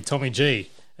special with Tommy G.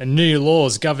 And new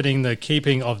laws governing the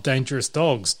keeping of dangerous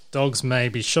dogs. Dogs may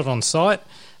be shot on sight,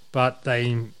 but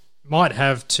they might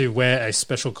have to wear a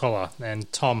special collar,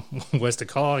 and Tom wears the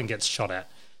collar and gets shot at.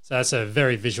 So that's a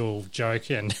very visual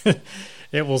joke, and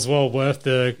it was well worth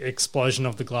the explosion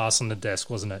of the glass on the desk,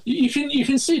 wasn't it? You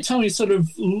can see Tommy sort of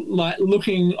like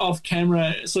looking off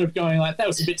camera, sort of going like, "That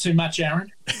was a bit too much,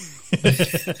 Aaron."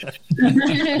 It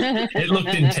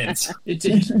looked intense. It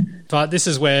did. But this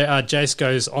is where Jace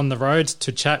goes on the road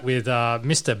to chat with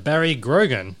Mr. Barry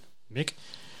Grogan, Mick,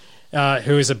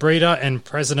 who is a breeder and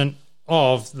president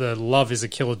of the Love is a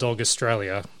Killer Dog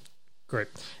Australia group,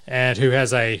 and who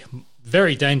has a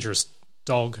very dangerous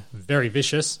dog, very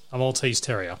vicious, a Maltese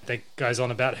Terrier. That goes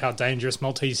on about how dangerous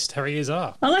Maltese Terriers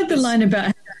are. I like the line about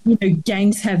how,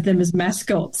 gangs have them as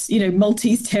mascots.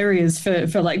 Maltese Terriers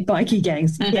for like bikie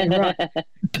gangs. Yeah, right.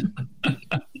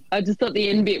 I just thought the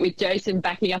end bit with Jason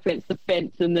backing up against the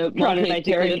fence and the Maltese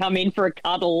Terrier come in for a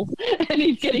cuddle, and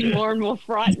he's getting more and more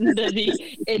frightened as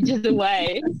he edges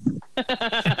away.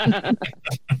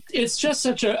 It's just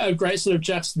such a great sort of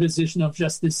juxtaposition of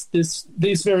just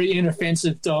these very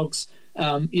inoffensive dogs.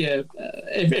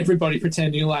 Everybody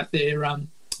pretending like they're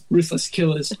ruthless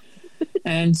killers.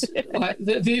 And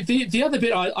the other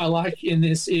bit I like in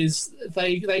this is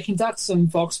they conduct some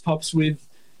vox pops with,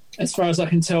 as far as I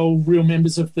can tell, real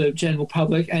members of the general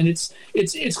public, and it's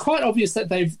quite obvious that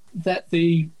the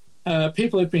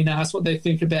people have been asked what they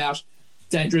think about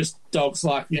dangerous dogs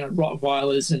like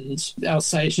Rottweilers and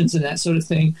Alsatians and that sort of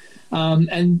thing,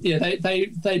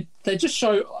 they just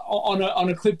show on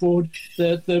a clipboard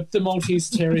the Maltese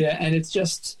Terrier, and it's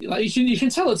just like you can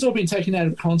tell it's all been taken out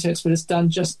of context, but it's done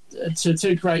just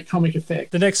to great comic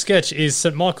effect. The next sketch is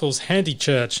St Michael's Handy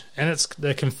Church, and it's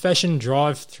the confession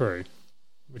drive-through,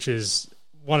 which is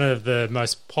one of the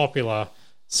most popular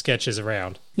sketches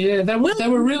around. Yeah, they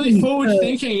were really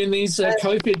forward-thinking in these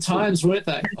COVID times, weren't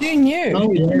they? Who knew?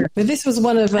 Oh, yeah. But this was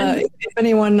one of, if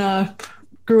anyone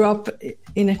grew up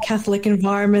in a Catholic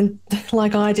environment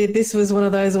like I did, this was one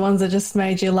of those ones that just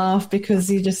made you laugh because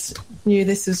you just knew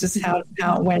this was just how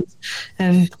it went.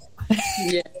 And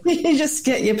you just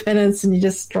get your penance and you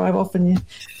just drive off and you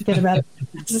forget about it.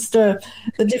 Just the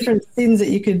different sins that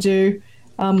you could do.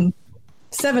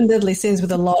 7 deadly sins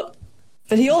with a lot.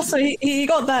 But he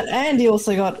got that, and he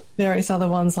also got various other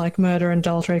ones like murder and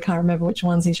adultery. I can't remember which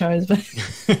ones he chose. But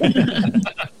how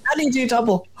do you do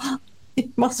double? He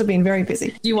must have been very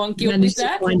busy. Do you want guilt with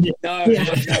that? No.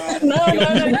 Yeah. No.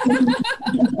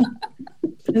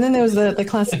 And then there was the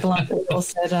classic line that we all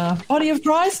said, body of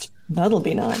Christ? That'll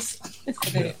be nice.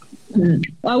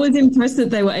 I was impressed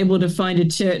that they were able to find a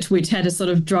church which had a sort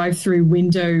of drive-through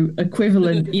window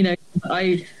equivalent.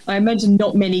 I imagine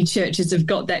not many churches have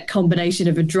got that combination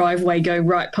of a driveway going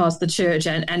right past the church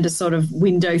and a sort of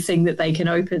window thing that they can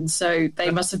open. So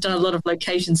they must have done a lot of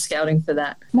location scouting for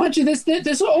that. Mind you,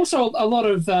 there's also a lot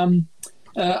of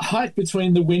height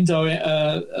between the window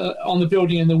on the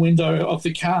building and the window of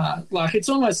the car. Like it's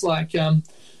almost like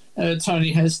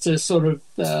Tony has to sort of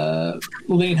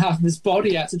lean half of his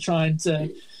body out to try and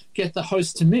get the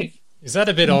host to Mick. Is that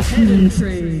a bit off?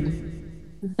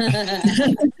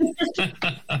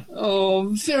 Oh,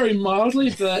 very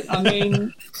mildly, but I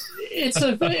mean, it's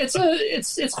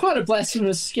quite a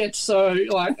blasphemous sketch. So,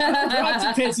 like,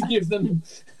 I'm prepared to give them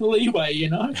leeway,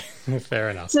 Fair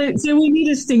enough. So we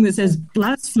need a sting that says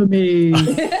blasphemy.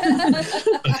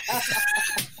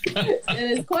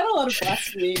 There's quite a lot of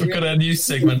blasphemy. We've got our new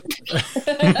segment.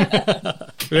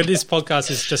 This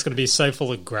podcast is just going to be so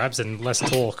full of grabs and less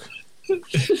talk.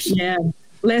 Yeah.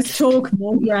 Less talk,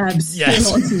 more grabs.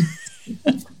 Yes.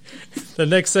 The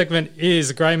next segment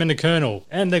is Graham and the Colonel,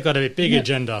 and they've got a big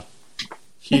agenda.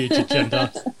 Huge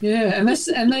agenda. Yeah, and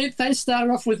they start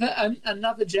off with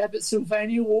another jab at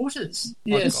Sylvania Waters.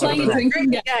 Yeah, playing a drinking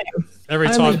game. Every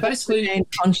time, basically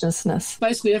consciousness.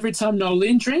 Basically, every time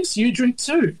Nolene drinks, you drink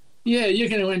too. Yeah, you're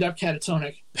going to end up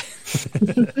catatonic.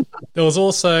 There was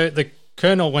also the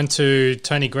Colonel went to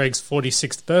Tony Gregg's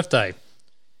 46th birthday,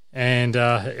 and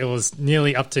it was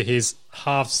nearly up to his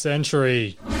half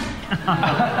century.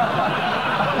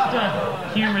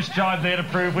 Humorous jibe there to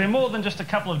prove we're more than just a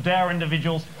couple of dour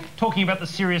individuals talking about the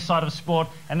serious side of sport,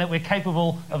 and that we're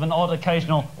capable of an odd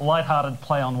occasional light-hearted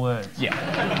play on words. Yeah,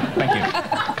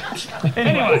 thank you.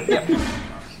 Anyway,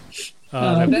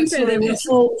 there was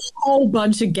a whole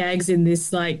bunch of gags in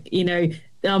this, like, did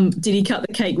he cut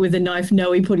the cake with a knife?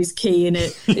 No, he put his key in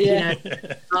it. Yeah.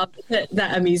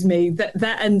 That amused me.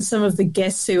 That and some of the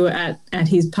guests who were at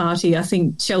his party. I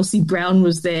think Chelsea Brown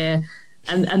was there,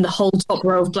 and the whole top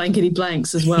row of blankety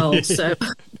blanks as well. So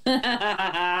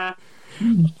I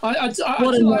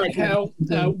do like how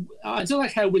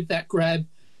with that grab,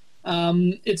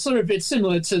 it's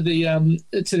similar to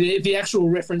the actual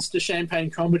reference to Champagne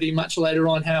Comedy much later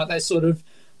on. How they sort of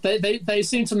they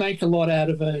seem to make a lot out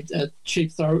of a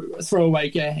cheap throwaway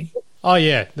gag. Oh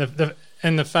yeah,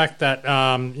 and the fact that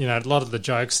a lot of the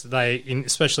jokes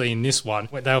especially in this one,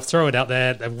 they'll throw it out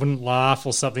there, they wouldn't laugh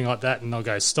or something like that, and they'll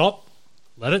go, "Stop,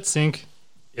 let it sink,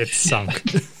 it's sunk."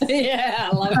 Yeah,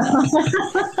 I love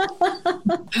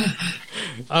that.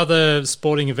 Other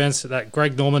sporting events that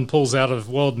Greg Norman pulls out of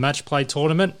World Match Play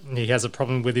Tournament, he has a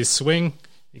problem with his swing.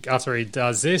 After he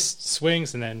does this,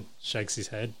 swings and then shakes his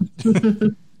head.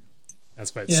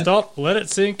 That's right. Yeah. Stop, let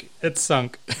it sink, it's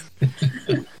sunk.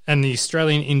 and the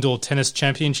Australian Indoor Tennis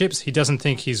Championships. He doesn't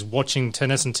think he's watching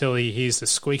tennis until he hears the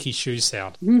squeaky shoe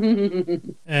sound.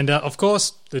 And, of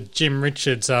course, the Jim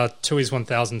Richards Tui's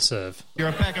 1000 serve. You're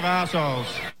a pack of arseholes.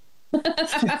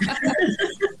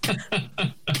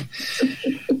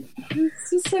 It's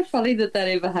just so funny that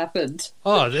ever happened.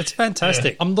 Oh, that's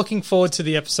fantastic. I'm looking forward to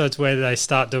the episodes where they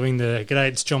start doing the "G'day,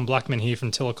 it's John Blackman here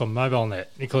from Telecom Mobile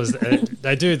Net," because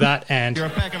they do that and... You're a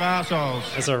pack of arseholes.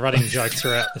 There's a running joke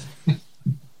throughout.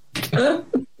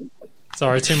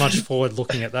 Sorry, too much forward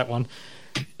looking at that one.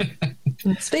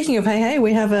 Speaking of Hey,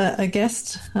 we have a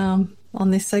guest on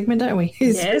this segment, don't we?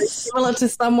 Who's similar to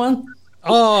someone.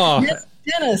 Oh, yes,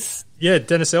 Dennis. Yeah,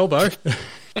 Dennis Elbow.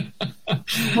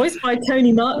 Voiced by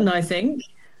Tony Martin, I think.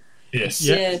 Yes.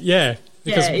 Yeah.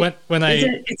 Because when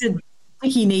it's a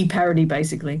Mickey Knee parody,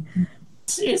 basically.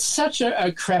 It's such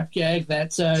a crap gag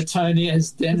that Tony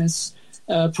as Dennis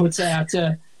puts out.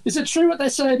 Is it true what they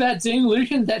say about Dean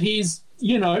Lucan, that he's,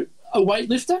 a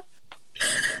weightlifter?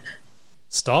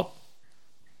 Stop.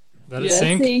 Let it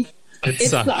sink.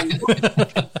 It's sunk.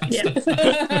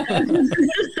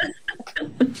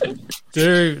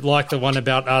 Do like the one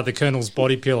about the Colonel's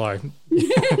body pillow.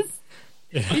 Yes.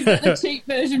 Is that the cheap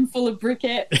version full of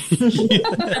briquette?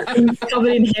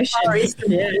 Covered in hair.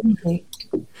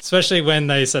 Especially when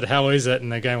they said, "How is it?"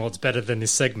 and they're going, "Well, it's better than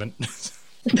this segment."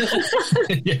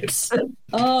 Yes.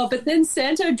 Oh, but then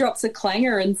Santo drops a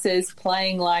clanger and says,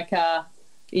 "Playing like a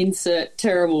insert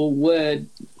terrible word."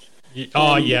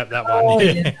 Oh, yeah, that one.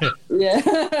 Yeah,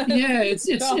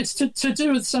 it's to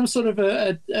do with some sort of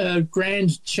a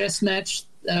grand chess match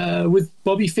with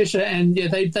Bobby Fischer, and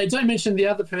they don't mention the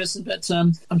other person, but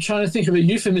I'm trying to think of a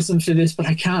euphemism for this, but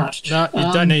I can't. No,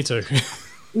 you don't need to.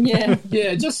 Yeah,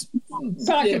 just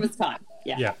give us time.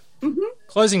 Yeah. Mm-hmm.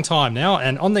 Closing time now,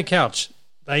 and on the couch,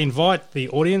 they invite the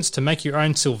audience to make your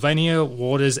own Sylvania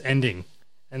Waters ending,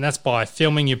 and that's by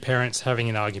filming your parents having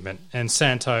an argument. And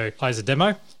Santo plays a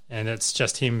demo. And it's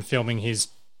just him filming his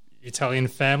Italian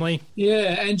family.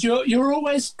 Yeah, and you're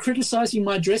always criticising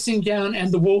my dressing gown and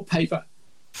the wallpaper.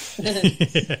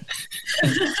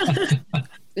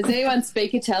 Does anyone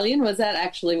speak Italian? Was that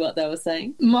actually what they were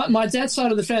saying? My dad's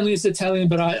side of the family is Italian,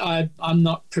 but I'm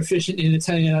not proficient in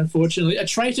Italian, unfortunately. A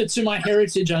traitor to my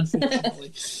heritage,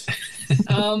 unfortunately.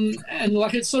 And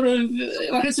it's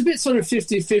a bit sort of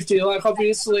 50-50. Like,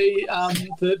 obviously,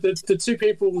 the two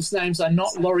people's names are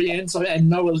not Lorenzo and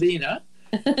Noelina.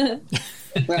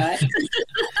 Right.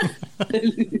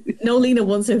 Noelina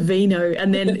wants her vino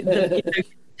and then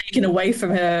taken away from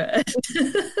her.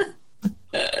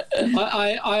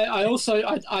 I also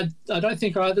don't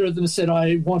think either of them said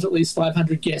I want at least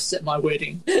 500 guests at my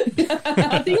wedding.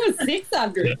 I think it was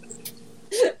 600.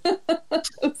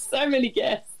 So many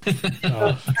guests.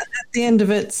 At the end of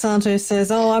it, Santo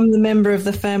says, "Oh, I'm the member of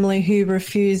the family who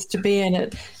refused to be in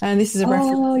it," and this is a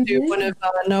reference to one of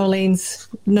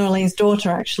Noeline's daughter,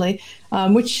 actually,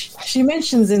 which she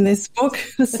mentions in this book.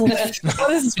 Just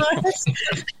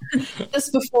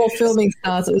before filming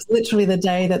starts, it was literally the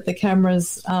day that the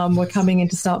cameras were coming in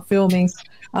to start filming.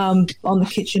 On the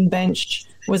kitchen bench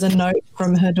was a note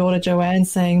from her daughter Joanne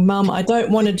saying, "Mum, I don't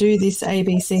want to do this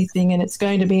ABC thing, and it's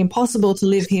going to be impossible to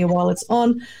live here while it's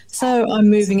on, so I'm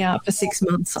moving out for 6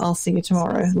 months. I'll see you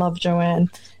tomorrow. Love, Joanne."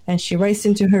 And she raced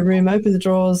into her room, opened the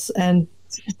drawers and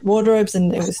wardrobes,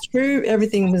 and it was true.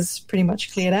 Everything was pretty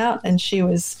much cleared out, and she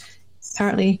was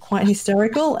apparently quite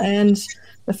hysterical. And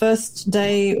the first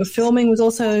day of filming was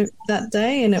also that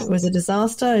day, and it was a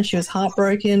disaster, and she was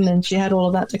heartbroken, and she had all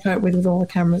of that to cope with all the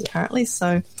cameras, apparently.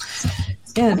 So,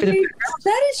 yeah.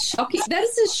 That is shocking. That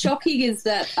is as shocking as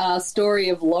that story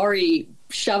of Laurie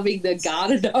shoving the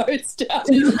garter notes down.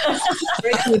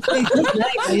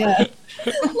 Yeah.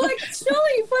 Like,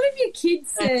 surely if one of your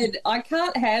kids said, "I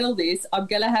can't handle this, I'm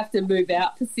going to have to move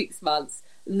out for 6 months,"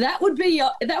 that would be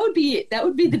it. That would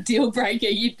be the deal breaker.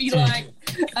 You'd be like,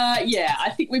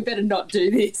 I think we better not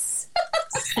do this.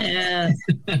 Yeah.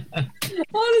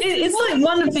 It's like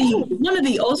one of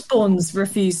the Osbournes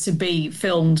refused to be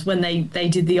filmed when they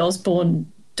did the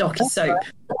Osbourne docu-soap.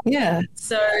 Yeah.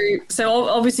 So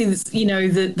obviously,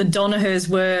 the Donahers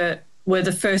were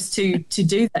the first to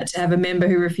do that, to have a member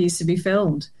who refused to be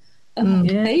filmed.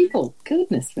 People,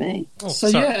 goodness me.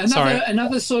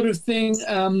 Another sort of thing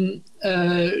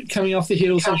coming off the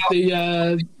heels of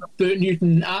the Bert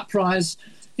Newton Art Prize.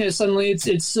 Suddenly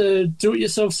it's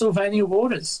do-it-yourself Sylvania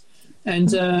Waters,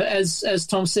 and as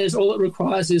Tom says, all it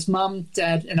requires is mum,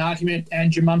 dad, an argument,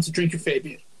 and your mum to drink a fair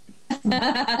bit.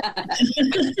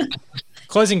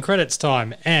 Closing credits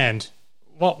time, and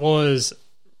what was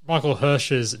Michael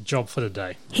Hirsch's job for the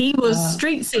day? He was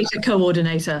street seeker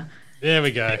coordinator. There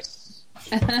we go.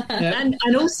 And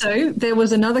also, there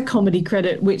was another comedy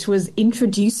credit, which was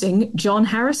introducing John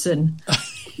Harrison.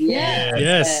 Yeah.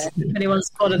 Yes. If anyone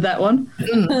spotted that one.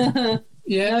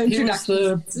 Yeah, No he was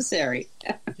introduction necessary.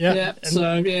 Yeah,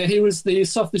 so yeah, he was the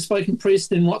softly spoken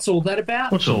priest in What's All That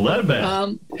About? What's all that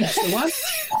about? That's the one.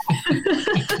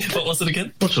 What was it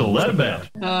again? What's all that about?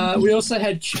 We also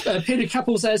had Peter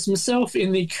Couples as himself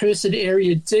in the Cursed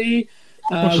Area D.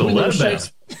 What's all that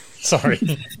about? Sorry.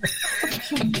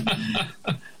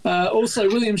 Also,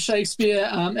 William Shakespeare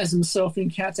as himself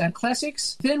in Countdown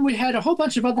Classics. Then we had a whole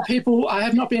bunch of other people. I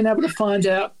have not been able to find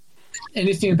out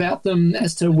anything about them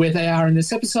as to where they are in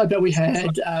this episode, but we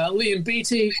had Liam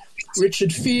Beattie,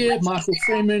 Richard Fear, Michael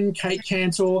Freeman, Kate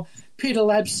Cantor, Peter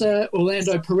Labser,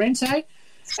 Orlando Parente,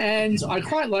 and I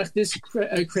quite like this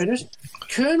credit,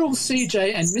 Colonel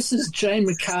CJ and Mrs. J.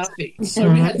 McCarthy.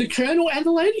 So we had the Colonel and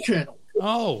the Lady Colonel.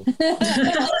 Oh.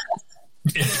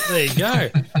 There you go.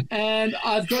 And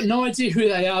I've got no idea who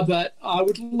they are, but I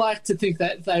would like to think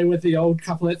that they were the old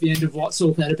couple at the end of What's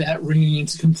All That About ringing in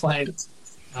to complain.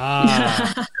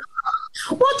 Ah.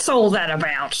 What's all that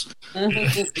about?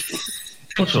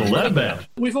 What's all that about?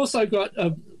 We've also got,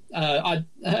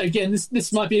 again,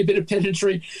 this might be a bit of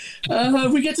pedantry.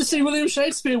 We get to see William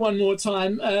Shakespeare one more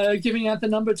time, giving out the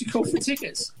number to call for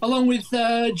tickets, along with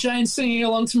Jane singing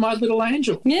along to My Little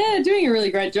Angel. Yeah, doing a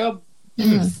really great job.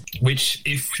 Which,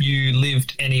 if you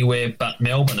lived anywhere but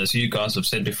Melbourne, as you guys have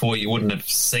said before, you wouldn't have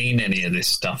seen any of this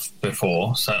stuff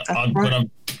before. So when I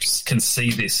can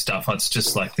see this stuff, it's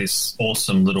just like this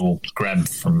awesome little grab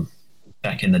from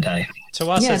back in the day. To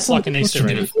us, it's like an Easter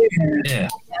egg. Yeah,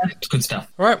 it's good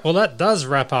stuff. All right, well, that does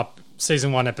wrap up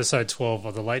Season 1, Episode 12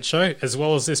 of The Late Show, as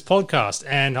well as this podcast.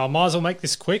 And I might as well make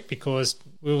this quick because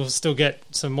we will still get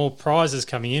some more prizes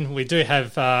coming in. We do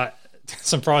have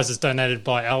some prizes donated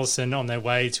by Alison on their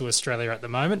way to Australia at the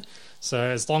moment. So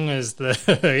as long as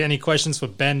any questions for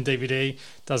Ben DVD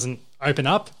doesn't open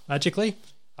up magically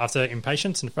after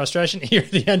impatience and frustration, here are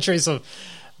the entries of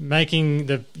making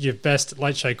your best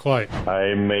Late Show quote.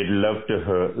 I made love to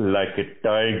her like a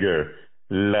tiger.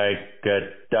 Like a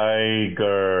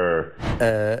tiger.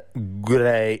 Good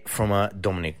day from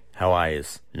Dominic. How are you?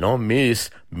 No,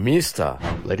 Mister.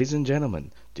 Ladies and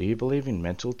gentlemen, do you believe in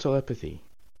mental telepathy?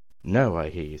 No, I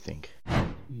hear you think.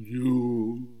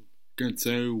 You can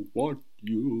say what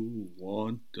you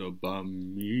want about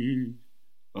me.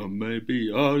 I may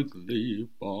be ugly,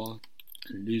 but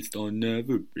at least I'll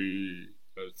never be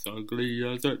as ugly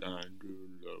as an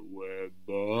Angela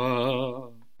Weber.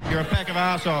 You're a pack of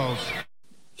assholes.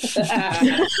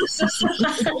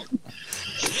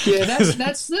 Yeah,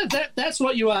 that's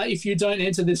what you are if you don't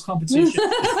enter this competition. You're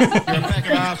a pack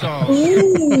of assholes.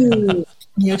 Ooh.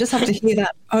 You'll just have to hear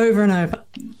that over and over.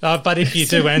 But if you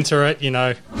do enter it, you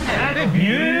know. And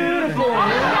beautiful.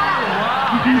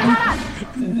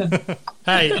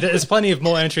 Hey, there's plenty of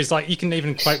more entries. Like, you can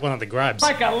even quote one of the grabs.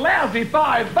 Like a lousy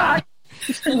 $5.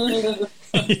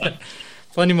 Yeah.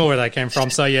 Plenty more where they came from.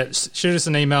 So, yeah, shoot us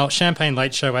an email,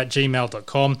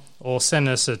 champagnelateshow@gmail.com, or send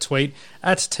us a tweet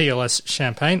at TLS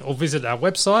Champagne, or visit our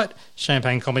website,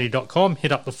 champagnecomedy.com.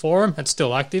 Hit up the forum. It's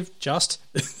still active, just.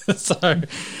 So,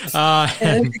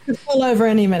 it could fall over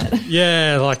any minute.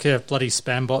 Yeah, like bloody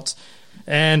spam bots.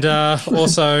 And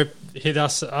also hit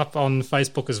us up on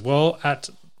Facebook as well at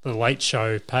the Late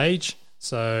Show page.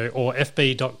 So, or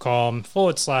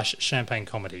fb.com/champagne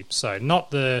comedy. So,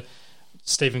 not the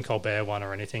Stephen Colbert one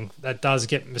or anything. That does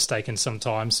get mistaken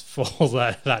sometimes for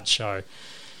that show.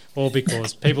 Or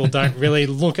because people don't really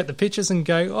look at the pictures and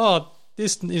go, oh,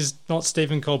 this is not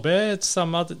Stephen Colbert, it's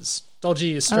some other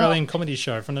dodgy Australian comedy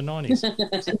show from the 90s.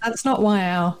 That's not why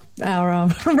our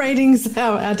ratings,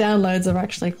 our downloads are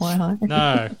actually quite high.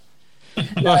 No.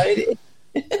 I've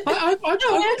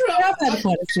had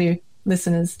quite a few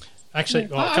listeners. Actually,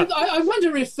 I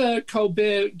wonder if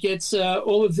Colbert gets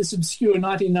all of this obscure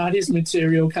 1990s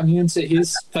material coming into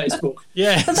his Facebook.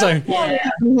 Yeah, so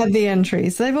we had the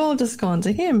entries. They've all just gone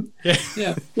to him.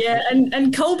 Yeah.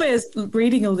 And Colbert's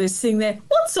reading all this thing there.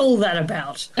 What's all that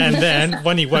about? And then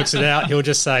when he works it out, he'll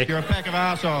just say, "You're a pack of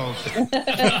assholes."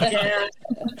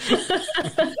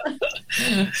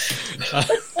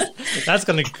 That's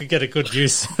going to get a good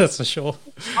use, that's for sure.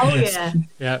 Oh, yeah.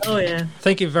 Yeah. Oh, yeah.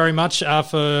 Thank you very much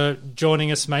for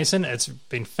joining us, Mason. It's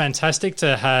been fantastic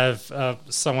to have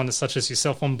someone such as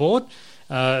yourself on board,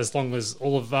 as long as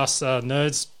all of us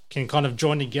nerds can kind of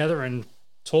join together and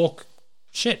talk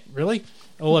shit, really,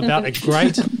 all about a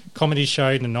great comedy show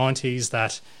in the 90s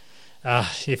that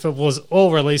if it was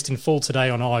all released in full today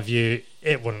on iView,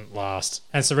 it wouldn't last.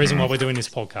 And it's the reason why we're doing this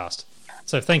podcast.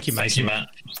 So thank you, Mason. Thank you, Matt.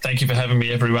 Thank you for having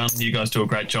me, everyone. You guys do a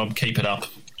great job. Keep it up.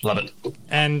 Love it.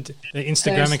 And the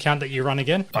Instagram account that you run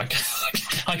again? I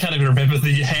can't even remember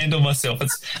the handle myself.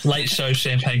 It's Late Show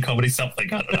Champagne Comedy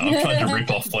something. I don't know. I'm trying to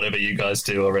rip off whatever you guys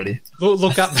do already.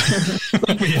 Look up.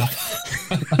 Look me up.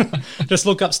 Just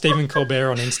look up Stephen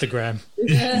Colbert on Instagram.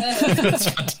 That's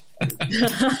right.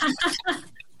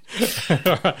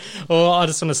 All right. Well, I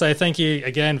just want to say thank you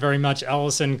again very much,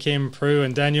 Alison, Kim, Prue,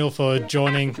 and Daniel, for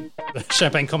joining the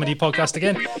Champagne Comedy Podcast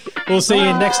again. We'll see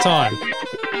you next time.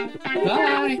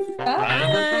 Bye.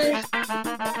 Bye.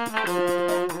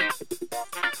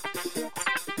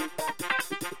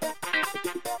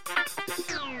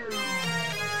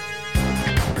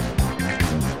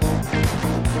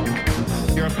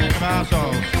 You're a pack of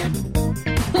assholes.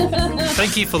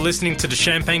 Thank you for listening to the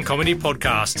Champagne Comedy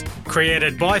Podcast,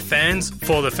 created by fans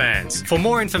for the fans. For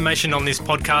more information on this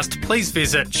podcast, please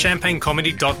visit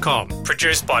champagnecomedy.com.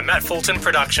 Produced by Matt Fulton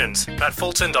Productions,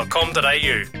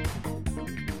 mattfulton.com.au.